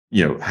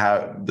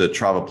how the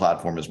Trava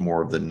platform is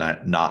more of the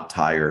knot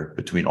tire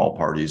between all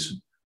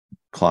parties,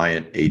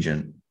 client,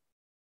 agent,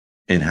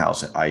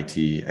 in-house IT,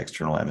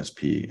 external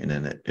MSP. And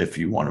then if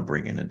you want to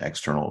bring in an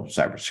external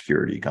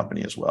cybersecurity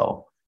company as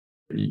well,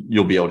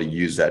 you'll be able to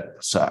use that.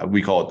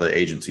 We call it the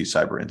agency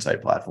cyber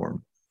insight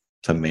platform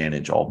to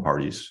manage all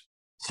parties.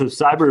 So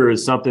cyber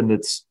is something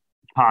that's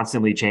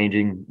constantly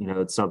changing.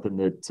 It's something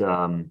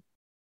that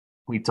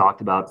we've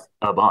talked about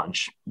a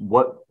bunch.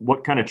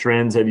 What kind of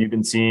trends have you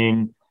been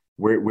seeing?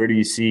 Where do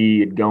you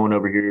see it going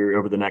over here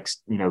over the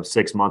next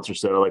 6 months or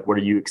so? Like, what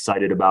are you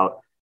excited about?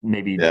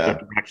 Maybe the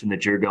direction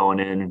that you're going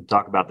in.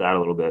 Talk about that a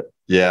little bit.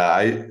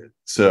 Yeah,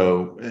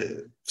 so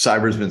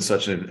cyber has been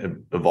such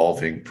an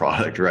evolving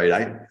product,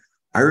 right?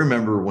 I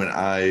remember when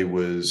I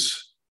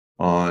was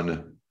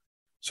on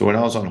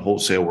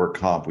wholesale work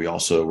comp, we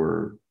also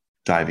were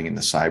diving into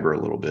cyber a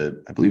little bit.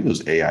 I believe it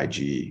was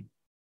AIG,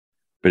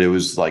 but it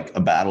was like a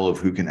battle of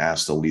who can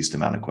ask the least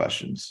amount of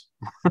questions.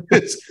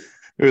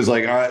 It was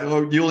like, all right,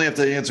 well, you only have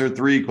to answer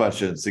 3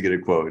 questions to get a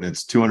quote, and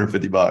it's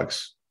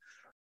 $250.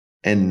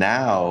 And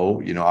now,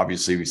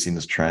 obviously we've seen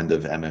this trend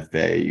of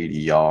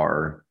MFA,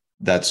 EDR.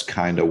 That's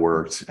kind of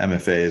worked.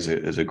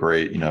 MFA is a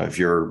great, if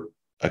you're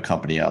a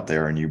company out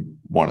there and you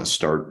want to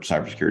start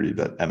cybersecurity,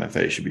 that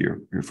MFA should be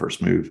your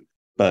first move.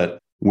 But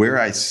where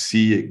I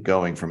see it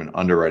going from an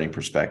underwriting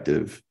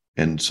perspective,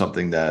 and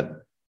something that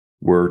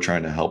we're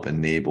trying to help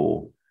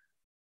enable,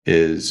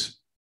 is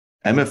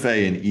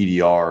MFA and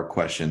EDR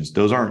questions.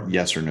 Those aren't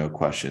yes or no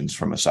questions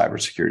from a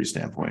cybersecurity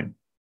standpoint.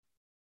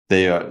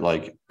 They are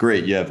like,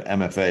 great, you have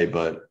MFA,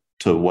 but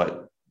to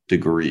what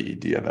degree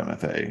do you have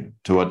MFA?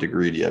 To what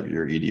degree do you have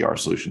your EDR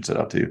solution set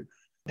up to?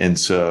 And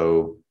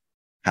so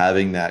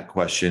having that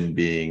question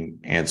being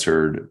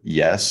answered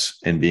yes,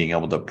 and being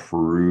able to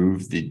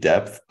prove the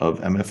depth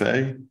of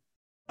MFA,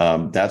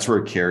 that's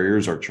where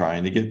carriers are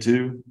trying to get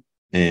to.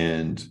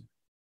 And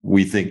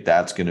we think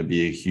that's going to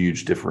be a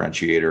huge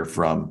differentiator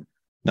from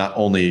not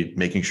only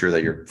making sure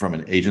that you're, from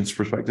an agent's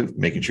perspective,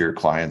 making sure your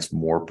clients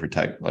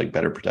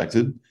better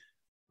protected,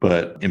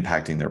 but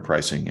impacting their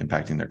pricing,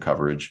 impacting their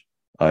coverage.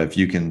 If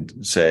you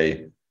can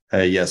say,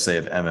 hey, yes, they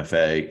have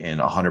MFA and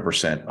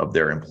 100% of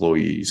their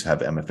employees have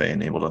MFA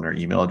enabled on their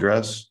email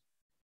address,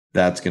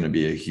 that's going to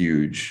be a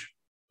huge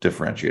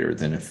differentiator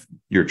than if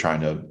you're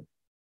trying to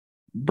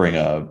bring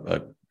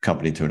a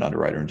company to an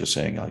underwriter and just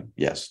saying, like,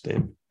 yes, they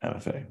have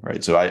MFA,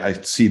 right? So I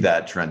see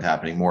that trend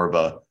happening, more of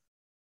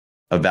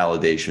a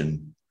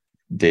validation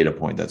data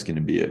point that's going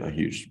to be a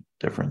huge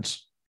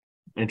difference.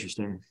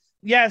 Interesting.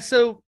 Yeah.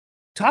 So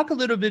talk a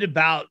little bit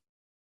about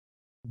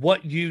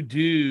what you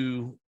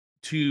do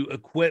to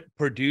equip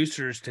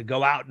producers to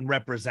go out and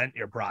represent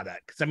your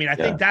product. Because I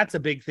think that's a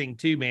big thing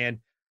too, man.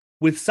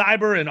 With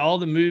cyber and all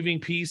the moving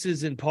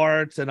pieces and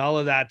parts and all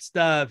of that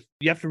stuff,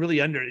 you have to really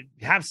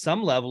have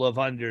some level of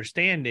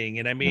understanding.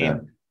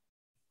 And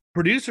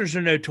producers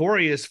are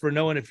notorious for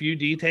knowing a few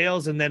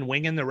details and then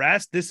winging the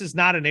rest. This is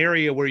not an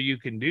area where you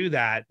can do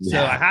that. Yeah.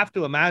 So I have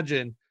to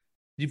imagine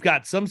you've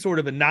got some sort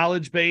of a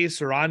knowledge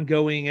base or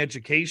ongoing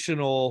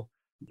educational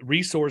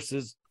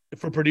resources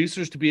for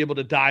producers to be able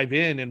to dive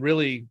in and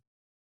really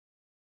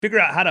figure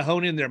out how to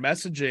hone in their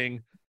messaging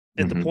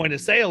at the point of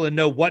sale and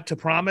know what to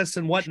promise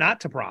and what not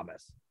to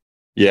promise.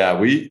 Yeah,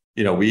 we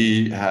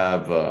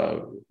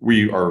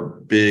are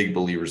big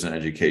believers in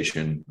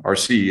education. Our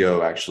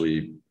CEO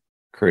actually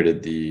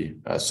created the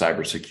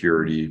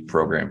cybersecurity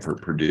program for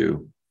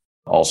Purdue.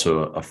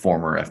 also a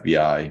former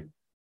FBI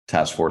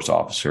task force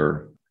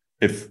officer.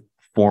 If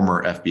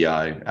former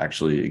FBI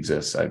actually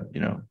exists,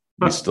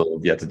 we still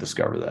have yet to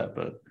discover that.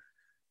 But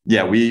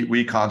yeah,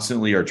 we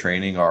constantly are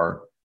training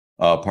our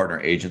partner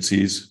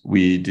agencies.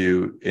 We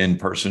do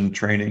in-person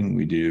training.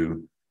 We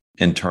do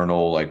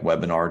internal like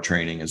webinar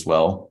training as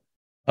well.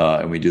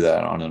 And we do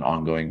that on an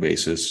ongoing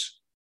basis.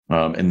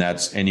 And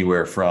that's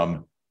anywhere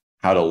from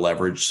how to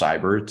leverage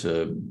cyber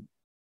to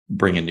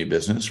bring in new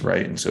business,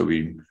 right? And so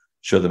we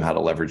show them how to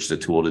leverage the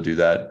tool to do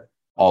that,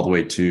 all the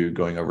way to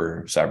going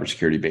over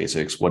cybersecurity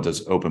basics. What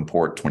does open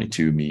port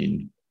 22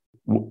 mean?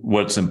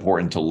 What's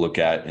important to look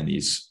at in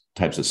these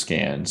types of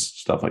scans,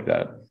 stuff like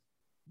that.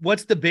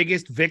 What's the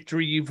biggest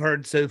victory you've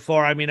heard so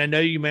far? I mean, I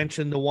know you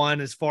mentioned the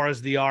one as far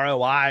as the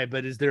ROI,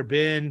 but has there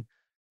been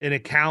an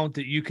account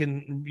that you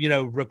can,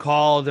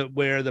 recall that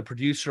where the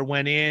producer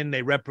went in,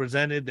 they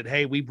represented that,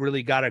 hey, we've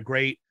really got a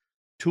great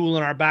tool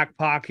in our back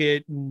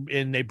pocket,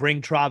 and they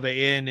bring Trava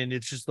in, and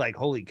it's just like,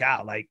 holy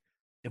cow, like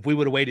if we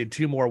would have waited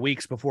 2 more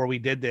weeks before we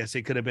did this,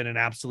 it could have been an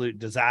absolute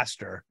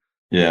disaster.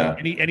 Yeah.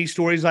 Any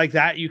stories like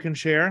that you can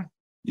share?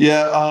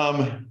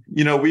 Yeah.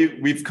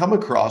 We've come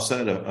across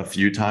that a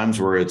few times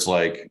where it's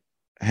like,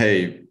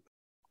 hey,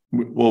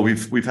 well,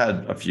 we've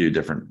had a few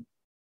different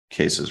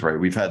cases, right?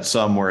 We've had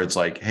some where it's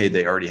like, hey,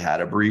 they already had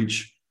a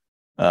breach,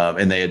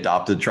 and they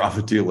adopted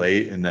Trava too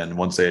late. And then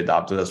once they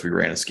adopted us, we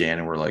ran a scan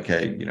and we're like,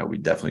 hey, we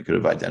definitely could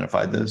have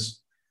identified this.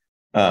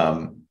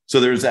 So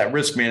there's that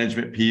risk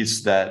management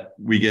piece that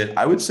we get.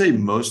 I would say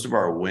most of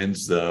our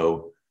wins,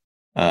 though,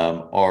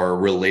 are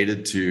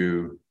related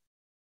to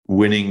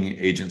winning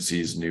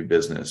agencies new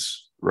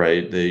business,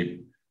 right?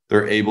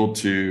 They're able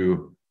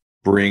to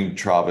bring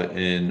Trava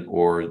in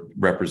or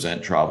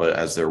represent Trava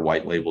as their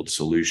white labeled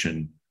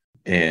solution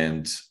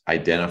and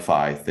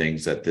identify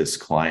things that this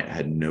client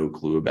had no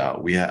clue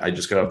about. I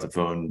just got off the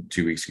phone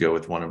 2 weeks ago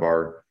with one of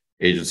our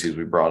agencies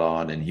we brought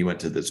on, and he went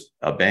to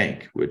a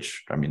bank,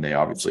 which, I mean, they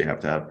obviously have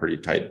to have pretty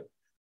tight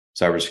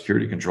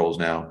cybersecurity controls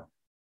now.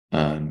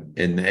 And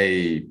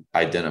they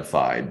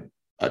identified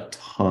a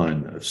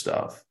ton of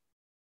stuff,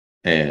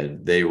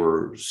 and they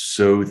were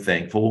so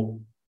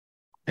thankful.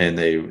 And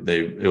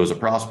it was a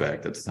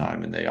prospect at the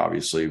time, and they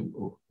obviously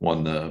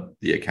won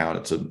the account.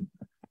 It's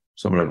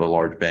somewhat of a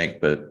large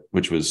bank,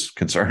 which was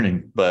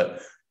concerning.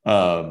 But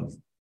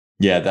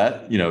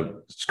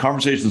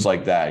conversations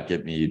like that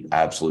get me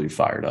absolutely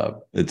fired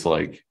up. It's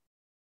like,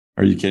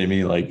 are you kidding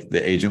me? Like,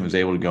 the agent was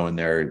able to go in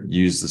there,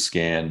 use the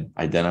scan,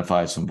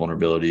 identify some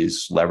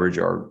vulnerabilities, leverage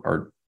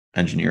our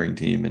engineering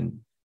team,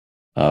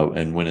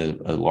 and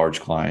win a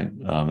large client.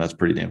 That's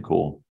pretty damn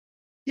cool.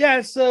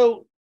 Yeah.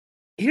 So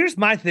here's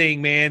my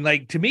thing, man.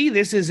 Like, to me,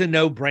 this is a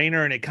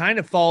no-brainer, and it kind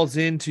of falls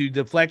into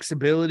the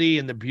flexibility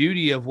and the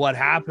beauty of what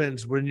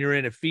happens when you're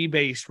in a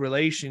fee-based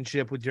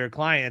relationship with your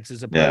clients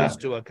as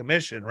opposed to a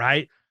commission,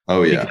 right?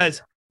 Oh, yeah.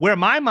 Because where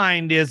my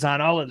mind is on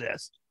all of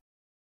this,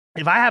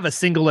 if I have a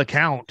single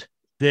account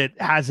that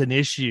has an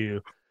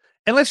issue,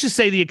 and let's just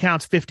say the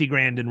account's 50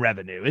 grand in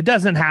revenue, it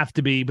doesn't have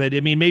to be, but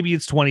I mean, maybe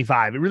it's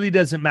 25. It really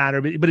doesn't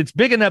matter, but it's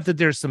big enough that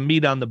there's some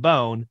meat on the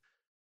bone.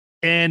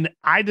 And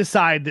I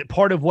decide that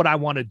part of what I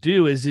want to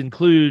do is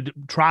include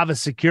Trava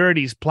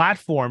Security's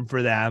platform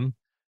for them.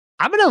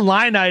 I'm going to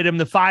line item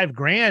the $5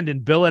 grand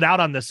and bill it out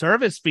on the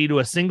service fee to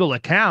a single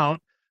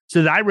account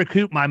so that I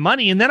recoup my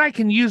money, and then I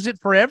can use it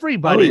for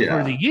everybody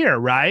for the year,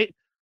 right?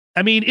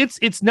 I mean,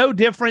 it's no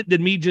different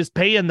than me just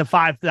paying the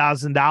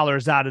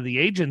 $5,000 out of the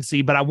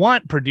agency, but I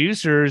want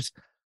producers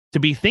to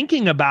be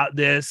thinking about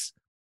this,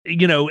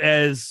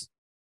 as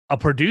a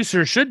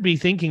producer should be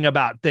thinking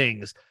about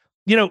things.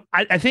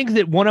 I think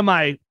that one of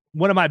my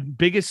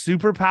biggest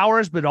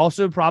superpowers, but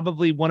also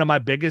probably one of my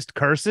biggest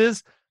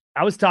curses,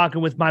 I was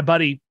talking with my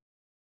buddy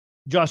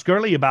Josh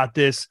Gurley about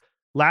this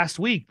last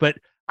week, but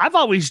I've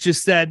always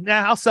just said,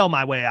 I'll sell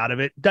my way out of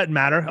it. Doesn't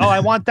matter. Oh, I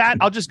want that.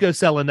 I'll just go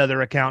sell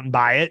another account and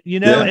buy it,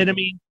 Yeah. And I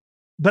mean,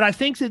 but I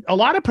think that a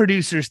lot of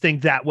producers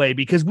think that way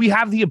because we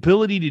have the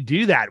ability to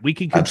do that. We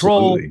can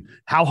control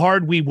how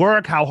hard we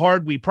work, how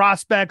hard we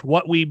prospect,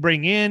 what we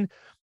bring in,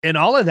 and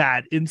all of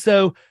that. And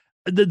so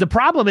the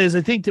problem is,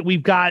 I think that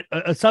we've got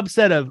a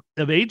subset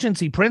of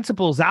agency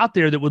principals out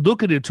there that would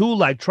look at a tool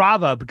like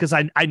Trava, because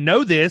I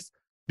know this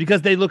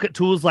because they look at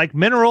tools like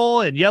Mineral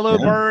and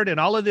Yellowbird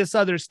and all of this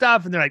other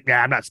stuff, and they're like,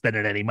 I'm not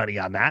spending any money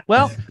on that.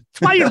 Well,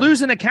 that's why you're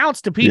losing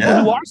accounts to people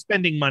who are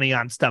spending money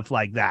on stuff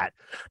like that.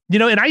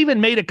 And I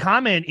even made a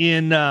comment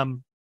in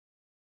one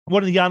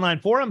of the online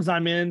forums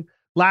I'm in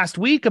last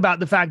week about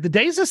the fact the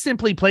days of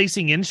simply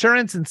placing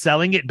insurance and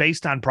selling it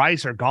based on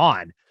price are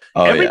gone.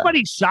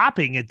 Everybody's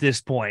shopping at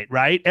this point,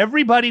 right?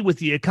 Everybody, with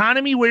the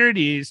economy where it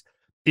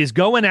is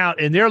going out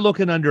and they're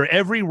looking under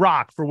every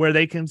rock for where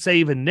they can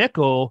save a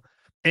nickel.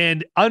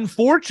 And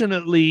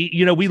unfortunately,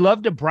 we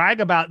love to brag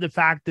about the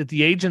fact that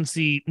the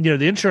agency, the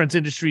insurance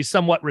industry is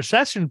somewhat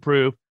recession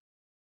proof,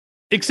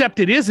 except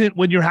it isn't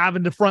when you're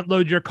having to front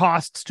load your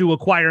costs to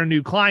acquire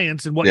new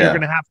clients and what you're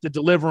going to have to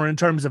deliver in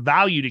terms of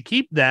value to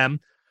keep them.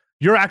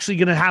 you're actually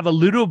going to have a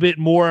little bit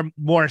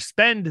more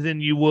spend than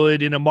you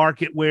would in a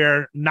market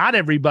where not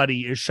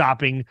everybody is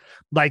shopping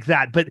like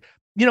that. But,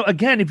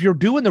 again, if you're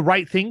doing the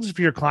right things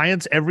for your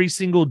clients every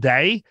single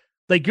day,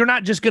 like, you're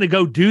not just going to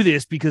go do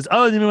this because,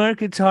 the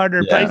market's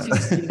harder.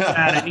 Pricing.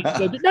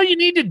 No, you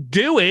need to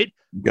do it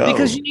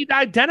because you need to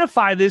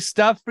identify this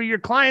stuff for your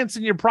clients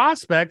and your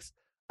prospects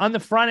on the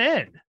front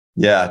end.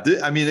 Yeah.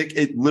 I mean,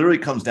 it literally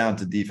comes down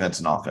to defense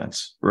and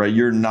offense, right?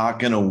 You're not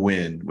going to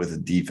win with a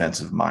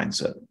defensive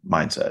mindset.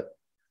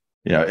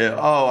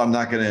 I'm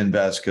not going to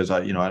invest because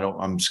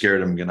I'm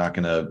scared I'm not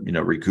going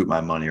to, recoup my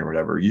money or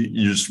whatever.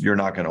 You're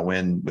not going to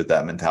win with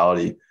that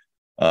mentality.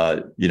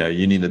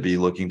 You need to be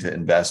looking to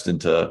invest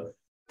into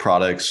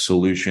products,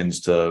 solutions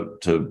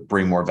to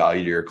bring more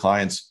value to your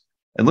clients.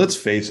 And let's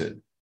face it,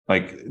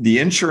 like the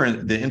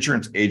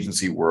insurance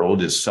agency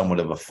world is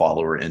somewhat of a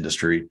follower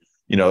industry.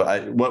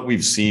 What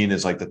we've seen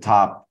is like the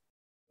top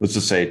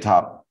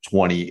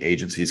 20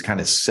 agencies kind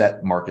of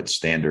set market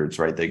standards,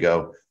 right?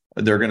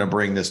 They're going to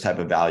bring this type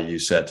of value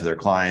set to their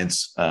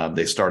clients.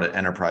 They start at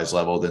enterprise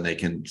level, then they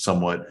can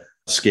somewhat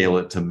scale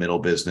it to middle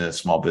business,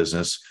 small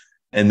business.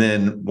 And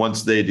then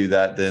once they do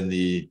that, then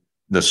the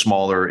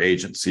smaller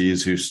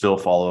agencies who still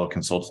follow a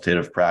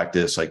consultative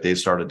practice, like they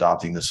start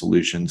adopting the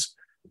solutions.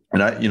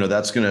 And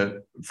that's going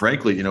to,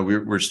 frankly,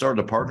 we're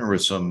starting to partner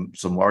with some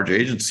large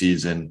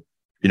agencies. And,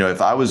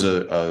 if I was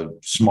a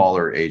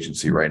smaller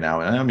agency right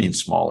now, and I mean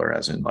smaller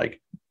as in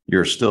like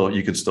you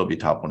could still be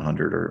top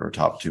 100 or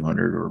top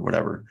 200 or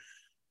whatever.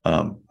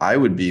 I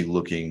would be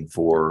looking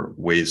for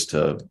ways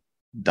to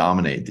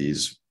dominate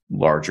these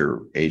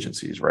larger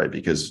agencies, right?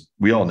 Because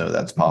we all know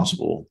that's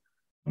possible.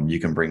 You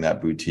can bring that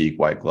boutique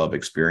white glove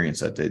experience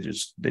that they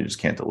just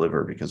can't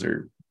deliver because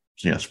they're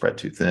spread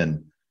too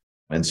thin.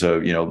 And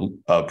so,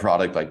 a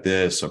product like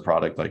this, a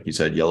product like you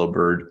said,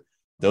 Yellowbird,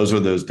 those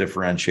are those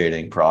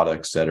differentiating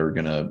products that are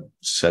going to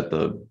set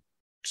the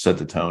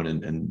tone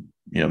and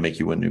make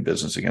you win new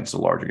business against the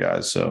larger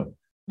guys. So,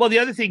 well, the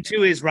other thing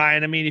too is,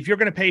 Ryan, I mean, if you're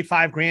going to pay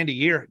 $5,000 a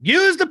year,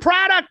 use the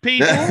product,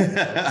 people.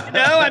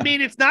 I mean,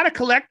 it's not a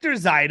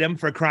collector's item,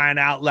 for crying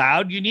out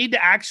loud. You need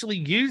to actually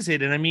use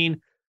it. And I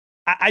mean,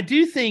 I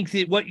do think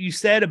that what you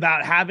said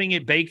about having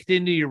it baked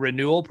into your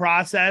renewal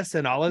process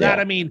and all of that,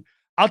 I mean,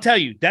 I'll tell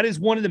you, that is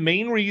one of the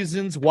main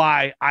reasons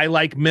why I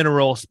like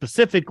Mineral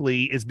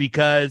specifically, is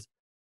because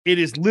it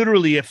is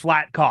literally a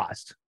flat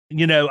cost.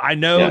 I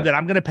know that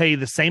I'm going to pay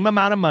the same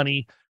amount of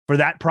money for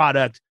that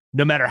product,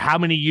 no matter how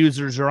many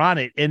users are on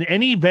it. And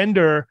any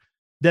vendor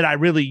that I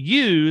really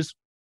use,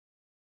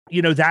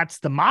 that's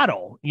the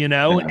model,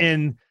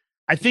 and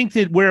I think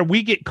that where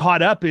we get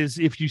caught up is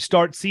if you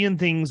start seeing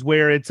things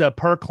where it's a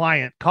per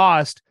client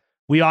cost,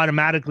 we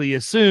automatically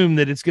assume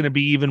that it's going to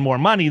be even more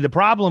money. The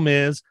problem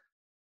is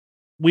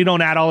we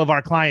don't add all of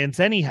our clients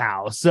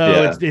anyhow.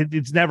 So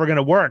it's never going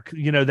to work,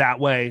 that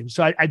way.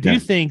 So I do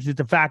think that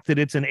the fact that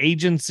it's an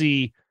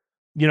agency,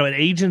 an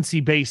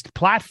agency-based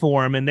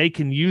platform, and they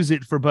can use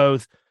it for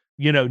both,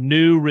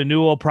 new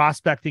renewal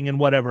prospecting and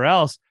whatever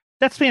else,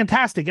 that's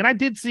fantastic. And I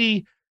did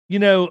see,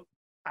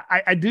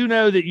 I do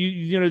know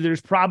that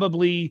there's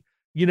probably,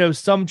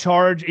 some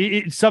charge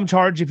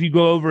if you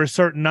go over a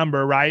certain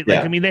number, right?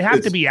 Like, I mean, they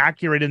have to be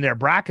accurate in their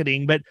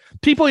bracketing, but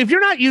people, if you're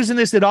not using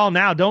this at all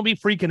now, don't be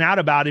freaking out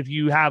about if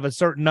you have a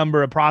certain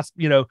number of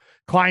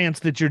clients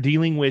that you're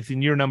dealing with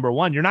in year number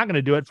one. You're not going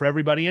to do it for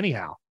everybody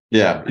anyhow.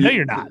 Yeah. No,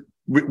 you're not.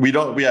 We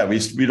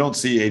don't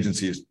see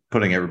agencies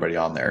putting everybody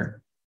on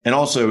there. And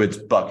also it's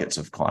buckets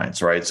of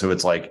clients, right? So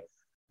it's like,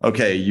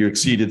 okay, you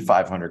exceeded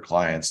 500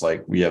 clients,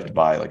 like we have to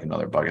buy like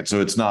another bucket. So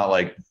it's not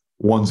like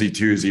onesie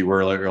twosie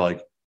where you're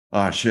like,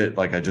 oh shit,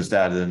 like I just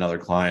added another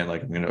client,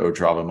 like I'm going to owe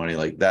Trava money.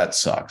 Like that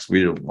sucks.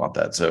 We don't want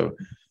that. So,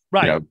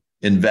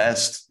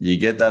 invest, you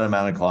get that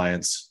amount of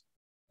clients.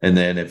 And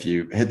then if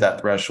you hit that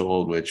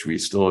threshold, which we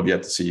still have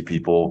yet to see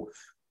people,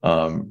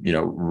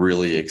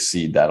 really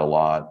exceed that a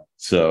lot.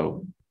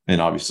 So, and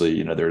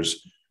obviously,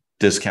 there's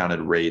discounted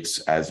rates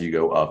as you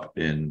go up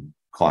in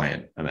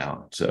client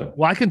amount. So,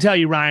 well, I can tell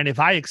you, Ryan, if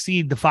I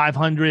exceed the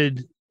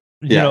 500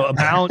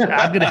 amount,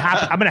 I'm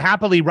gonna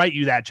happily write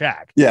you that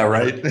check. Yeah,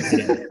 right.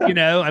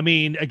 I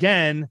mean,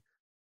 again,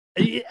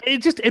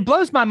 it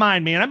blows my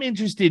mind, man. I'm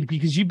interested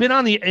because you've been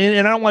on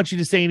and I don't want you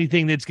to say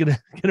anything that's gonna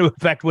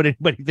affect what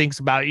anybody thinks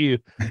about you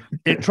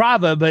at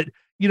Trava, but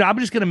I'm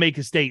just gonna make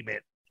a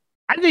statement.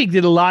 I think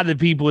that a lot of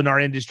the people in our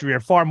industry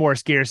are far more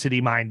scarcity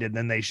minded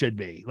than they should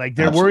be. Like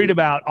they're worried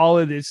about all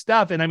of this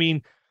stuff. And I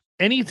mean,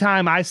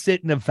 anytime I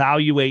sit and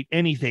evaluate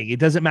anything, it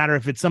doesn't matter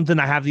if it's something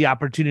I have the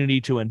opportunity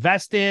to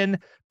invest in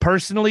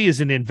personally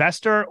as an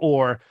investor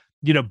or,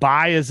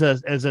 buy as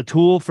a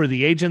tool for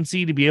the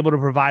agency to be able to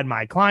provide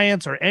my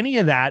clients or any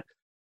of that.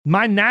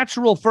 My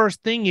natural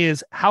first thing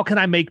is, how can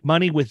I make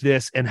money with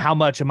this and how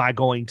much am I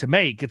going to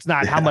make? It's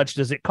not how much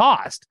does it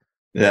cost?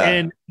 Yeah.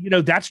 And,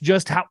 that's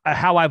just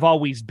how I've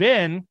always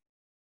been.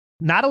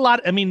 Not a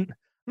lot. I mean, I'm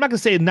not going to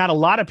say not a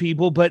lot of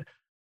people, but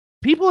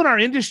people in our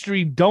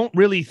industry don't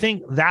really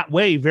think that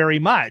way very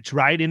much,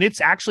 right? And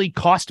it's actually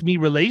cost me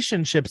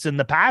relationships in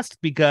the past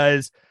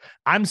because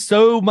I'm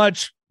so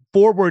much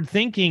forward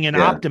thinking and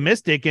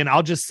optimistic, and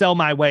I'll just sell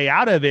my way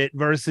out of it,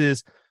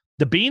 versus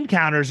the bean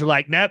counters are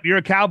like, nope, you're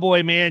a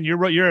cowboy, man.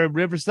 You're a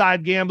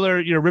riverside gambler.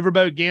 You're a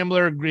riverboat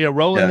gambler,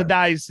 rolling the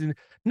dice. And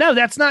no,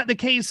 that's not the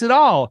case at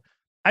all.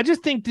 I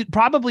just think that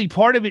probably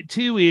part of it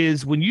too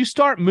is when you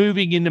start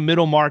moving into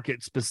middle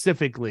market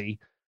specifically,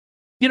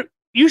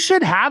 you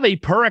should have a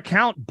per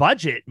account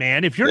budget,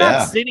 man. If you're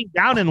not sitting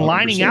down and 100%.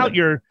 Lining out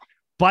your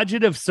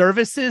budget of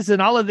services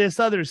and all of this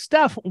other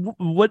stuff,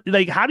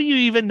 how do you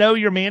even know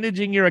you're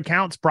managing your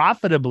accounts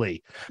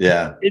profitably?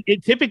 Yeah.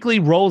 It typically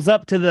rolls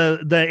up to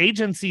the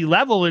agency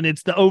level, and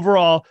it's the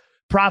overall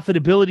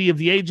profitability of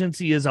the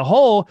agency as a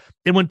whole.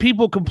 And when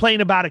people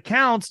complain about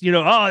accounts,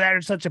 oh,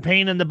 they're such a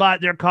pain in the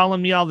butt, they're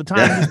calling me all the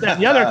time, this, that,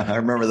 and the other. I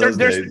remember those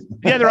days.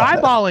 They're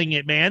eyeballing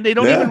it, man. They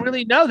don't even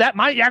really know that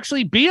might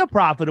actually be a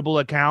profitable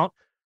account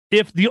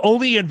if the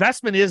only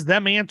investment is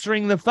them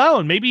answering the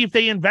phone. Maybe if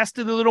they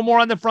invested a little more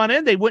on the front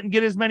end, they wouldn't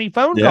get as many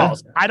phone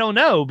calls. I don't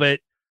know,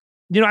 but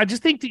I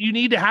just think that you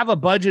need to have a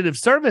budget of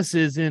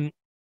services. And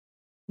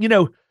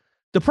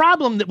the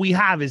problem that we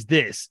have is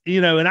this,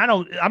 and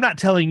I'm not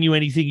telling you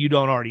anything you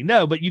don't already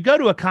know, but you go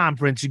to a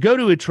conference, you go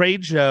to a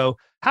trade show,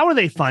 how are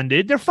they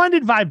funded? They're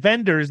funded by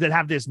vendors that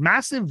have this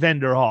massive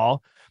vendor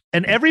hall,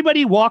 and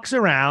everybody walks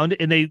around,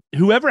 and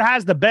whoever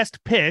has the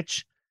best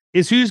pitch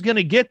is who's going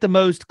to get the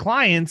most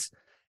clients.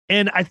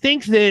 And I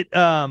think that,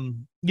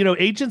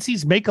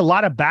 agencies make a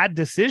lot of bad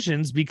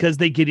decisions because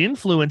they get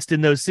influenced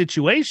in those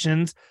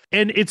situations.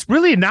 And it's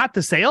really not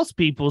the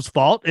salespeople's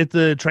fault at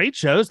the trade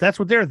shows. That's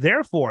what they're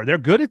there for. They're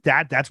good at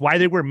that. That's why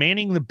they were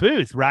manning the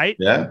booth, right?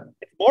 Yeah.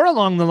 More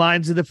along the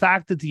lines of the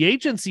fact that the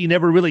agency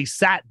never really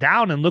sat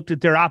down and looked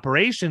at their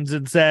operations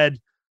and said,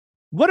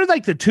 what are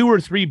like the 2 or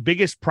 3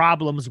 biggest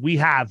problems we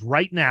have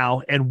right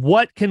now? And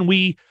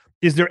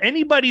is there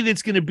anybody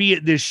that's going to be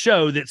at this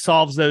show that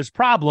solves those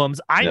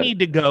problems? I need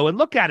to go and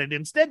look at it.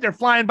 Instead, they're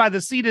flying by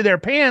the seat of their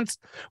pants,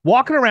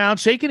 walking around,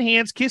 shaking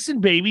hands, kissing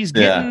babies,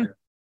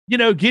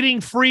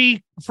 getting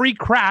free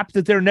crap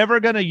that they're never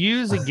going to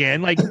use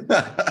again. Like,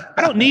 I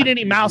don't need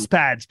any mouse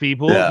pads,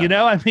 people.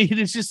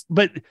 It's just,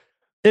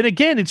 and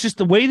again, it's just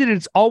the way that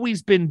it's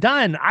always been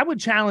done. I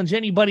would challenge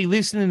anybody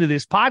listening to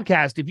this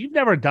podcast, if you've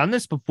never done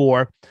this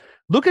before,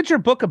 look at your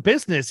book of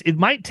business. It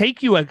might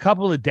take you a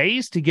couple of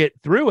days to get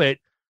through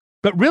it,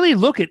 but really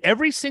look at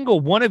every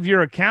single one of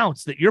your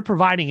accounts that you're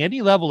providing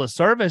any level of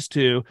service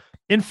to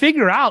and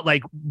figure out,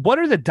 like, what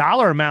are the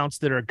dollar amounts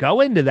that are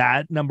going to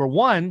that, number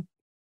one.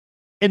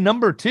 And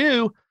number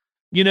two,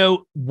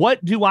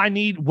 what do I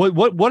need?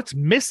 What's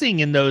missing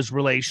in those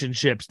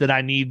relationships that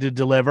I need to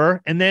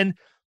deliver? And then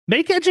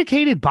make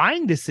educated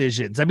buying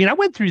decisions. I mean, I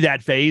went through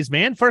that phase,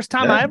 man. First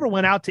time I ever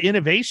went out to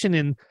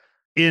innovation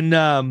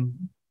in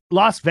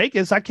Las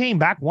Vegas, I came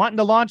back wanting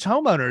to launch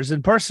homeowners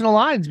and personal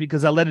lines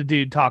because I let a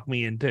dude talk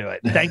me into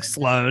it. Thanks,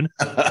 Sloan.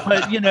 But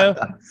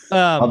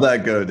how'd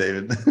that go,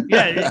 David?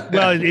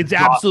 It's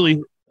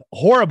absolutely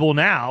horrible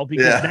now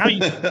because now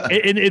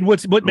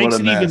what makes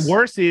it even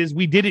worse is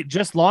we did it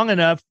just long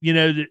enough,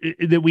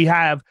 that we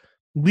have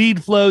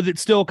lead flow that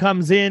still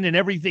comes in and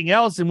everything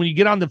else. And when you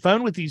get on the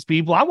phone with these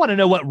people, I want to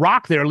know what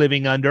rock they're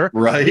living under.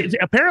 Right.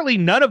 Apparently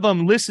none of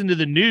them listen to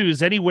the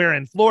news anywhere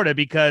in Florida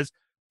because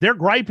they're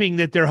griping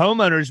that their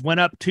homeowners went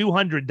up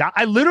 $200.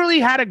 I literally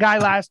had a guy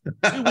last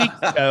 2 weeks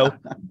ago.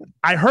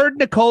 I heard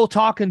Nicole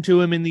talking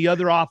to him in the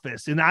other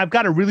office, and I've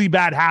got a really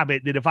bad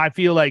habit that if I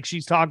feel like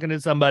she's talking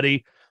to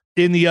somebody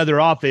in the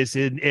other office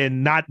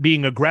and not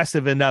being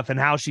aggressive enough in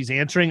how she's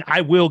answering,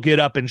 I will get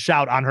up and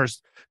shout on her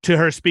to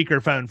her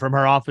speakerphone from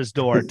her office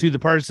door to the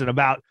person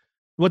about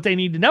what they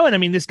need to know. And I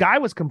mean, this guy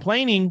was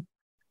complaining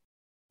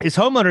his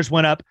homeowners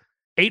went up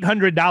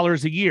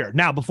 $800 a year.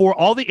 Now, before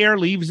all the air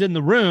leaves in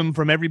the room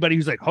from everybody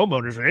who's like,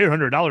 homeowners are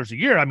 $800 a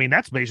year. I mean,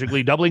 that's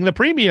basically doubling the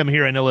premium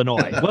here in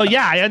Illinois. Well,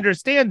 yeah, I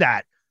understand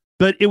that.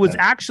 But it was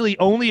actually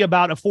only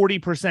about a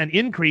 40%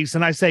 increase.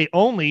 And I say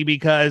only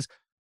because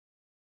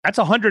that's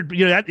 100,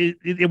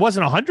 it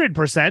wasn't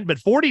 100%, but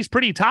 40 is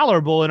pretty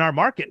tolerable in our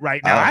market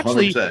right now. 100%.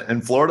 Actually,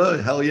 in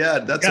Florida, hell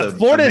yeah.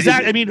 Florida is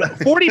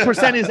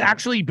 40% is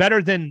actually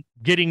better than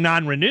getting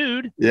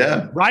non-renewed.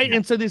 Yeah. Right.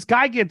 And so this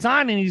guy gets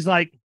on and he's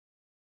like,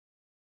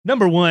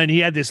 number one, he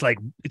had this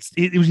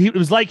it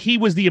was like he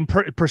was the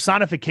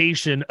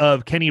personification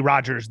of Kenny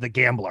Rogers, the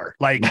gambler.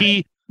 Like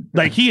he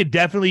had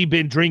definitely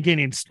been drinking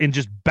and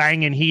just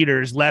banging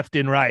heaters left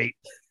and right.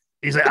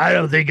 He's like, I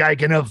don't think I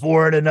can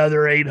afford another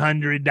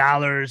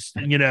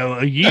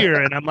 $800, a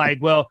year. And I'm like,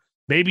 well,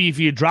 maybe if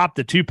you drop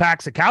the 2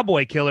 packs of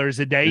Cowboy Killers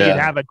a day, you'd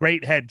have a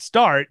great head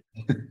start.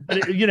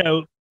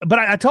 But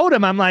I told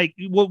him, I'm like,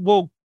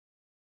 well,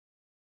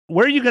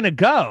 where are you going to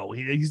go?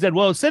 He said,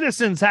 well,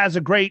 Citizens has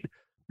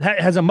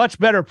a much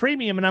better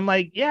premium. And I'm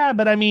like, yeah,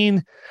 but I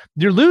mean,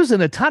 you're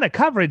losing a ton of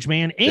coverage,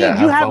 man. And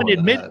you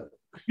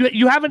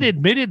haven't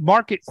admitted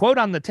market quote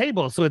on the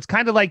table. So it's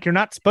kind of like you're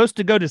not supposed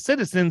to go to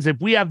Citizens if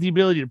we have the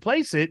ability to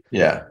place it.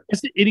 Yeah.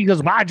 And he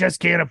goes, well, I just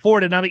can't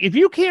afford it. And I'm like, if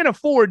you can't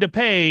afford to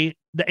pay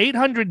the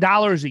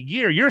 $800 a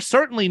year, you're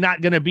certainly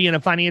not going to be in a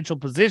financial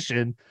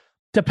position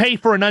to pay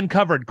for an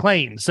uncovered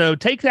claim. So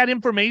take that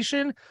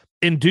information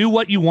and do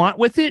what you want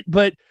with it.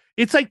 But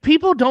it's like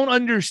people don't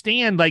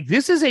understand, like,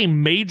 this is a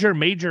major,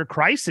 major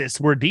crisis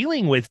we're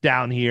dealing with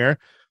down here.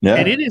 Yeah.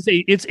 And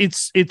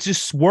it's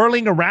just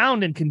swirling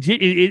around and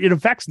it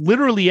affects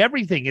literally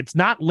everything. It's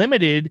not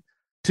limited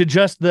to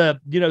just the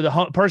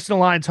personal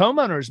lines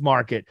homeowners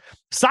market.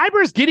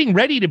 Cyber is getting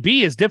ready to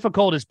be as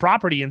difficult as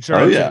property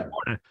insurance.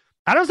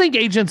 I don't think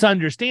agents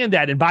understand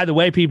that. And by the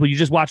way, people, you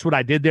just watched what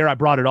I did there. I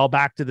brought it all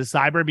back to the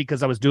cyber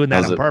because I was doing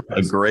that on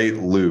purpose. A great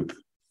loop.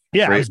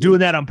 Yeah, I was doing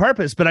that on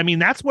purpose. But I mean,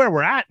 that's where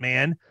we're at,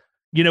 man.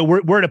 You know,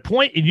 we're at a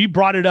point, and you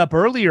brought it up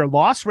earlier,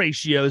 loss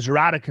ratios are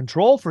out of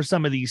control for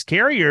some of these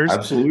carriers.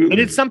 Absolutely.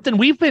 And it's something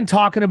we've been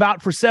talking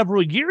about for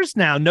several years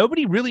now.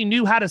 Nobody really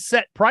knew how to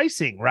set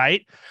pricing,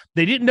 right?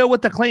 They didn't know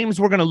what the claims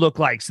were going to look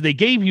like. So they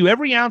gave you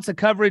every ounce of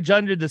coverage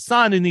under the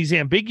sun in these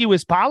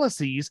ambiguous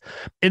policies,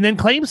 and then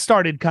claims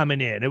started coming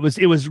in. It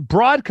was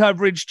broad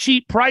coverage,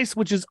 cheap price,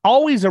 which is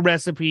always a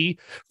recipe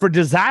for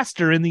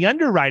disaster in the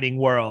underwriting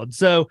world.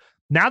 So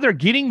now they're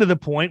getting to the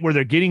point where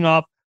they're getting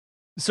off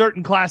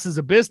certain classes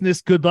of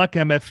business. Good luck,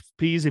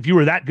 MFPs. If you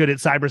were that good at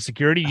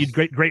cybersecurity, you'd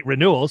great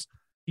renewals,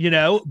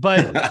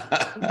 but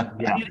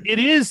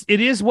it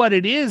is what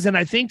it is. And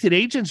I think that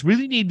agents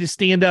really need to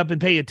stand up and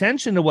pay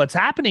attention to what's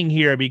happening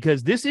here,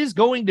 because this is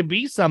going to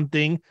be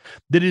something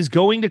that is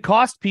going to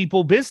cost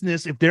people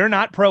business if they're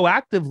not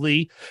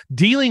proactively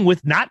dealing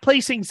with not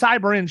placing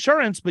cyber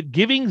insurance, but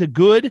giving the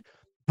good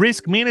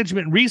risk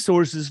management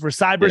resources for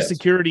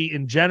cybersecurity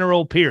in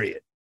general, period.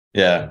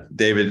 Yeah,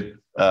 David,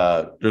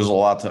 there's a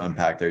lot to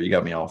unpack there. You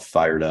got me all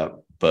fired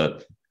up,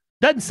 but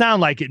doesn't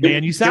sound like it,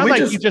 man. You sound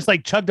like you just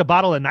like chugged a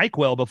bottle of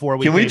NyQuil before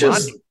we. Can we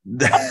just? You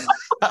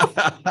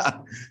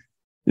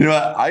know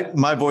what?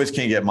 My voice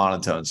can't get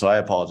monotone, so I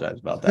apologize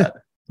about that.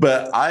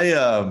 But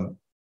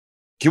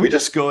can we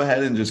just go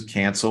ahead and just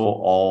cancel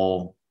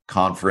all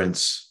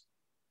conference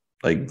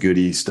like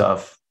goodie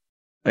stuff?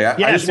 Like,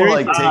 I just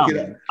want to take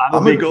it.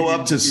 I'm gonna go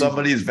up to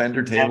somebody's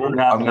vendor table.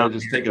 I'm gonna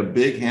just take a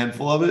big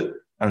handful of it.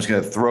 I'm just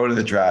going to throw it in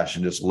the trash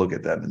and just look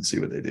at them and see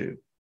what they do.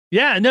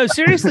 Yeah, no,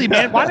 seriously,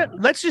 man.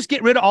 Let's just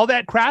get rid of all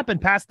that crap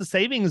and pass the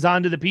savings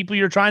on to the people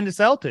you're trying to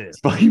sell to. It's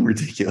fucking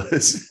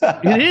ridiculous.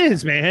 It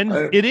is, man.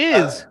 It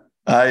is.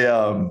 But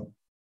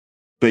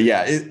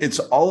yeah, it's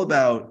all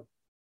about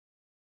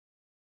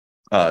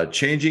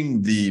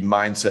changing the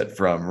mindset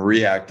from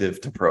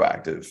reactive to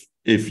proactive.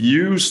 If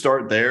you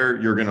start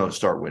there, you're going to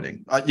start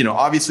winning.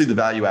 Obviously the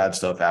value add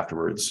stuff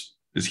afterwards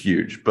is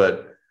huge,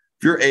 but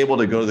if you're able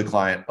to go to the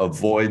client,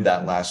 avoid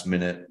that last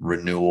minute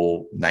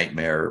renewal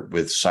nightmare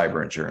with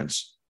cyber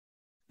insurance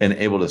and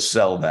able to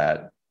sell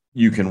that,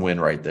 you can win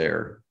right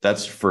there.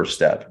 That's the first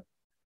step.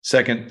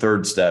 Second,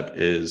 third step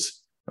is,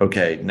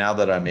 okay, now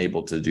that I'm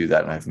able to do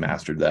that and I've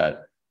mastered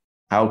that,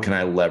 how can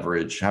I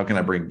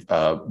bring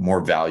more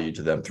value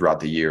to them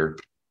throughout the year,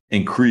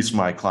 increase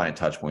my client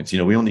touch points?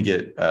 We only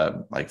get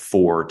like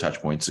 4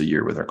 touch points a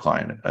year with our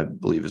client, I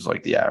believe is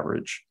like the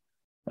average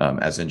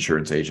as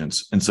insurance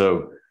agents. And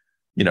so,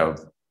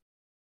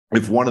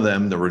 if one of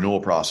them, the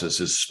renewal process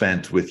is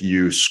spent with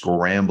you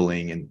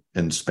scrambling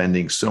and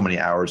spending so many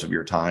hours of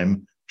your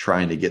time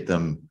trying to get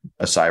them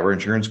a cyber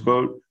insurance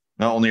quote,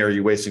 not only are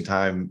you wasting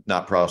time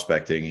not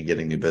prospecting and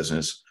getting new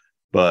business,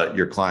 but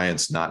your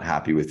client's not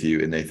happy with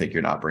you and they think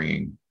you're not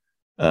bringing,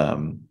 they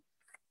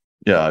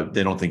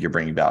don't think you're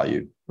bringing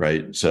value,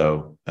 right?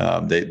 So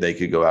they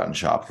could go out and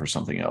shop for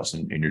something else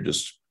and you're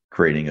just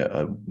creating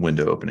a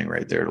window opening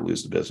right there to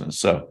lose the business.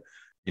 So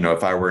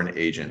if I were an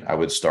agent, I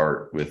would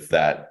start with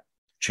that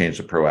change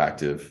to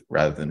proactive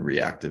rather than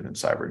reactive in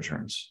cyber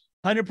insurance.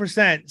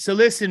 100%. So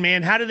listen,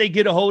 man, how do they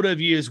get a hold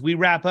of you as we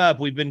wrap up?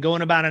 We've been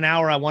going about an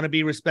hour. I want to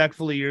be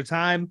respectful of your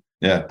time.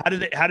 Yeah. How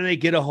do they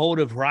get a hold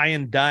of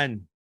Ryan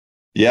Dunn?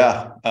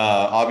 Yeah.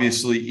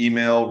 Obviously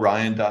email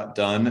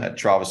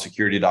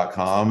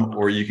ryan.dunn@travasecurity.com,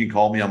 or you can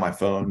call me on my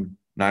phone,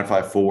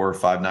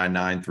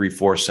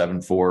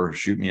 954-599-3474.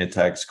 Shoot me a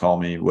text, call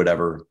me,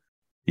 whatever.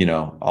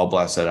 I'll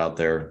blast that out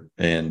there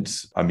and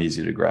I'm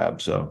easy to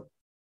grab. So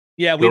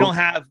yeah, we don't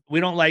have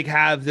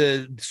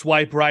the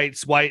swipe right,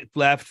 swipe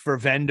left for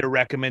vendor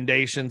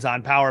recommendations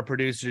on power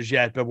producers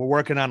yet, but we're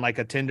working on like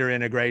a Tinder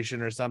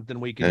integration or something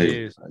we can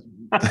use.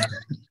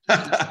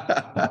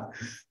 I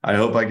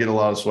hope I get a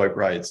lot of swipe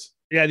rights.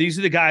 Yeah, these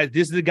are the guys.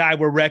 This is the guy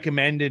we're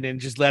recommending, and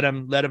just let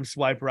him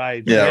swipe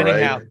right. Yeah,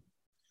 anyhow. Right.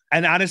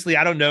 And honestly,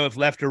 I don't know if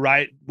left or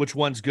right, which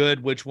one's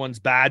good, which one's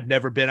bad.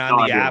 Never been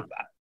on the app.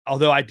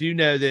 Although I do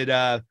know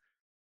that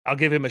I'll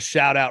give him a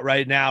shout out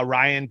right now,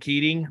 Ryan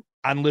Keating,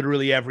 on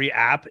literally every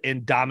app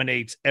and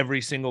dominates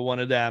every single one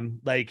of them.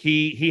 Like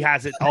he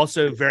has it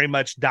also very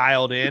much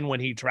dialed in when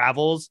he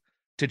travels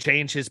to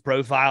change his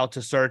profile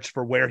to search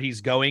for where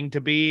he's going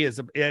to be.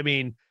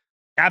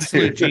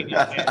 Absolute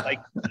genius.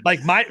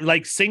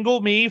 Like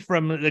single me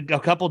from a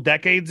couple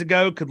decades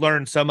ago could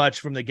learn so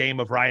much from the game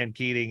of Ryan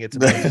Keating. It's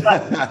amazing.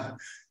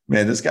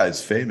 Man, this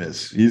guy's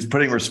famous. He's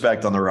putting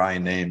respect on the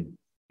Ryan name.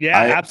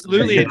 Yeah,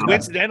 absolutely. And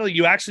coincidentally,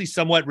 you actually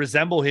somewhat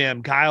resemble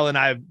him. Kyle and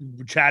I have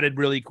chatted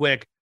really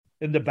quick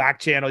in the back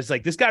channel. He's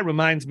like, this guy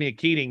reminds me of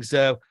Keating.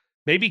 So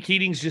Maybe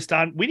Keating's just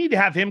on. We need to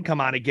have him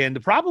come on again. The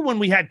problem when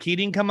we had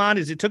Keating come on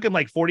is it took him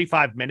like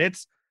 45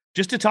 minutes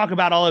just to talk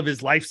about all of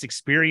his life's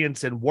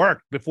experience and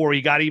work before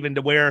he got even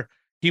to where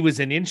he was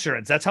in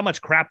insurance. That's how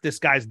much crap this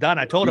guy's done.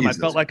 I told him I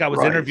felt like I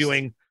was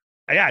interviewing.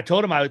 Yeah, I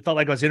told him I felt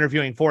like I was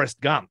interviewing Forrest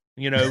Gump,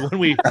 when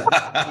we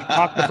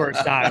talked the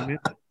first time,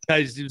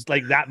 because it was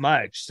like that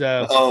much.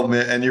 So, oh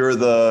man, and you were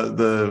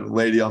the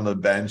lady on the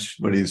bench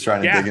when he's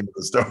trying to dig into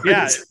the story.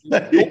 Yeah,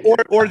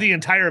 or the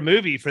entire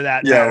movie for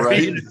that. Yeah, matter.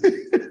 Right.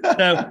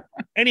 So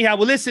anyhow,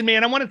 well, listen,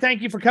 man, I want to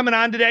thank you for coming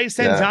on today.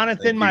 Send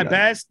Jonathan my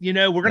best. We're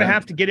going to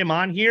have to get him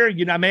on here.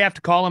 I may have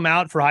to call him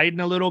out for hiding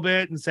a little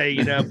bit and say,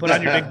 put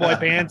on your big boy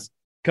pants,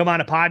 come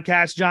on a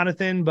podcast,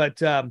 Jonathan. But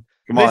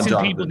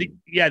listen, people,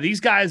 these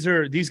guys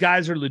are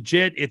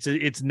legit.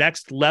 It's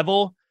next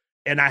level.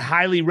 And I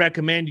highly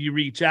recommend you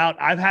reach out.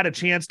 I've had a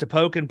chance to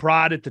poke and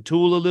prod at the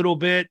tool a little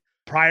bit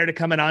prior to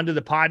coming onto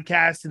the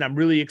podcast. And I'm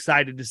really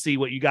excited to see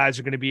what you guys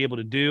are going to be able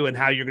to do and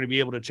how you're going to be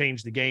able to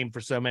change the game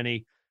for so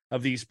many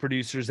of these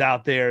producers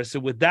out there. So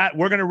with that,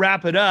 we're going to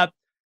wrap it up.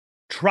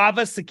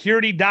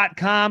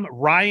 travasecurity.com,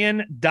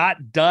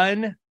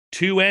 Ryan.Dunn,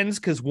 2 N's,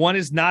 because 1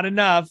 is not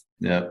enough.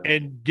 Yeah.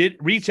 And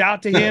reach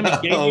out to him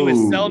and get you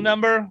his cell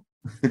number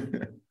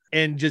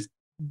and just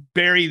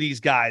bury these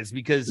guys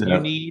because you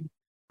need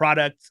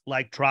products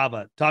like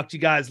Trava. Talk to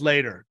you guys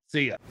later.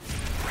 See ya.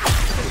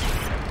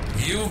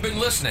 You've been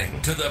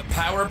listening to the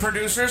Power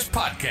Producers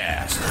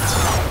Podcast.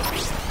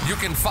 You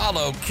can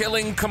follow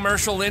Killing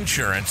Commercial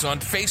Insurance on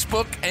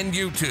Facebook and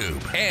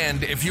YouTube.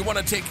 And if you want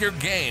to take your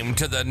game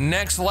to the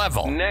next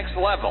level,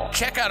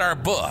 check out our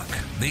book,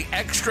 The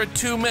Extra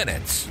 2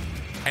 Minutes,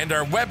 and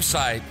our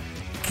website,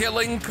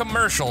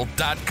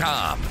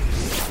 killingcommercial.com.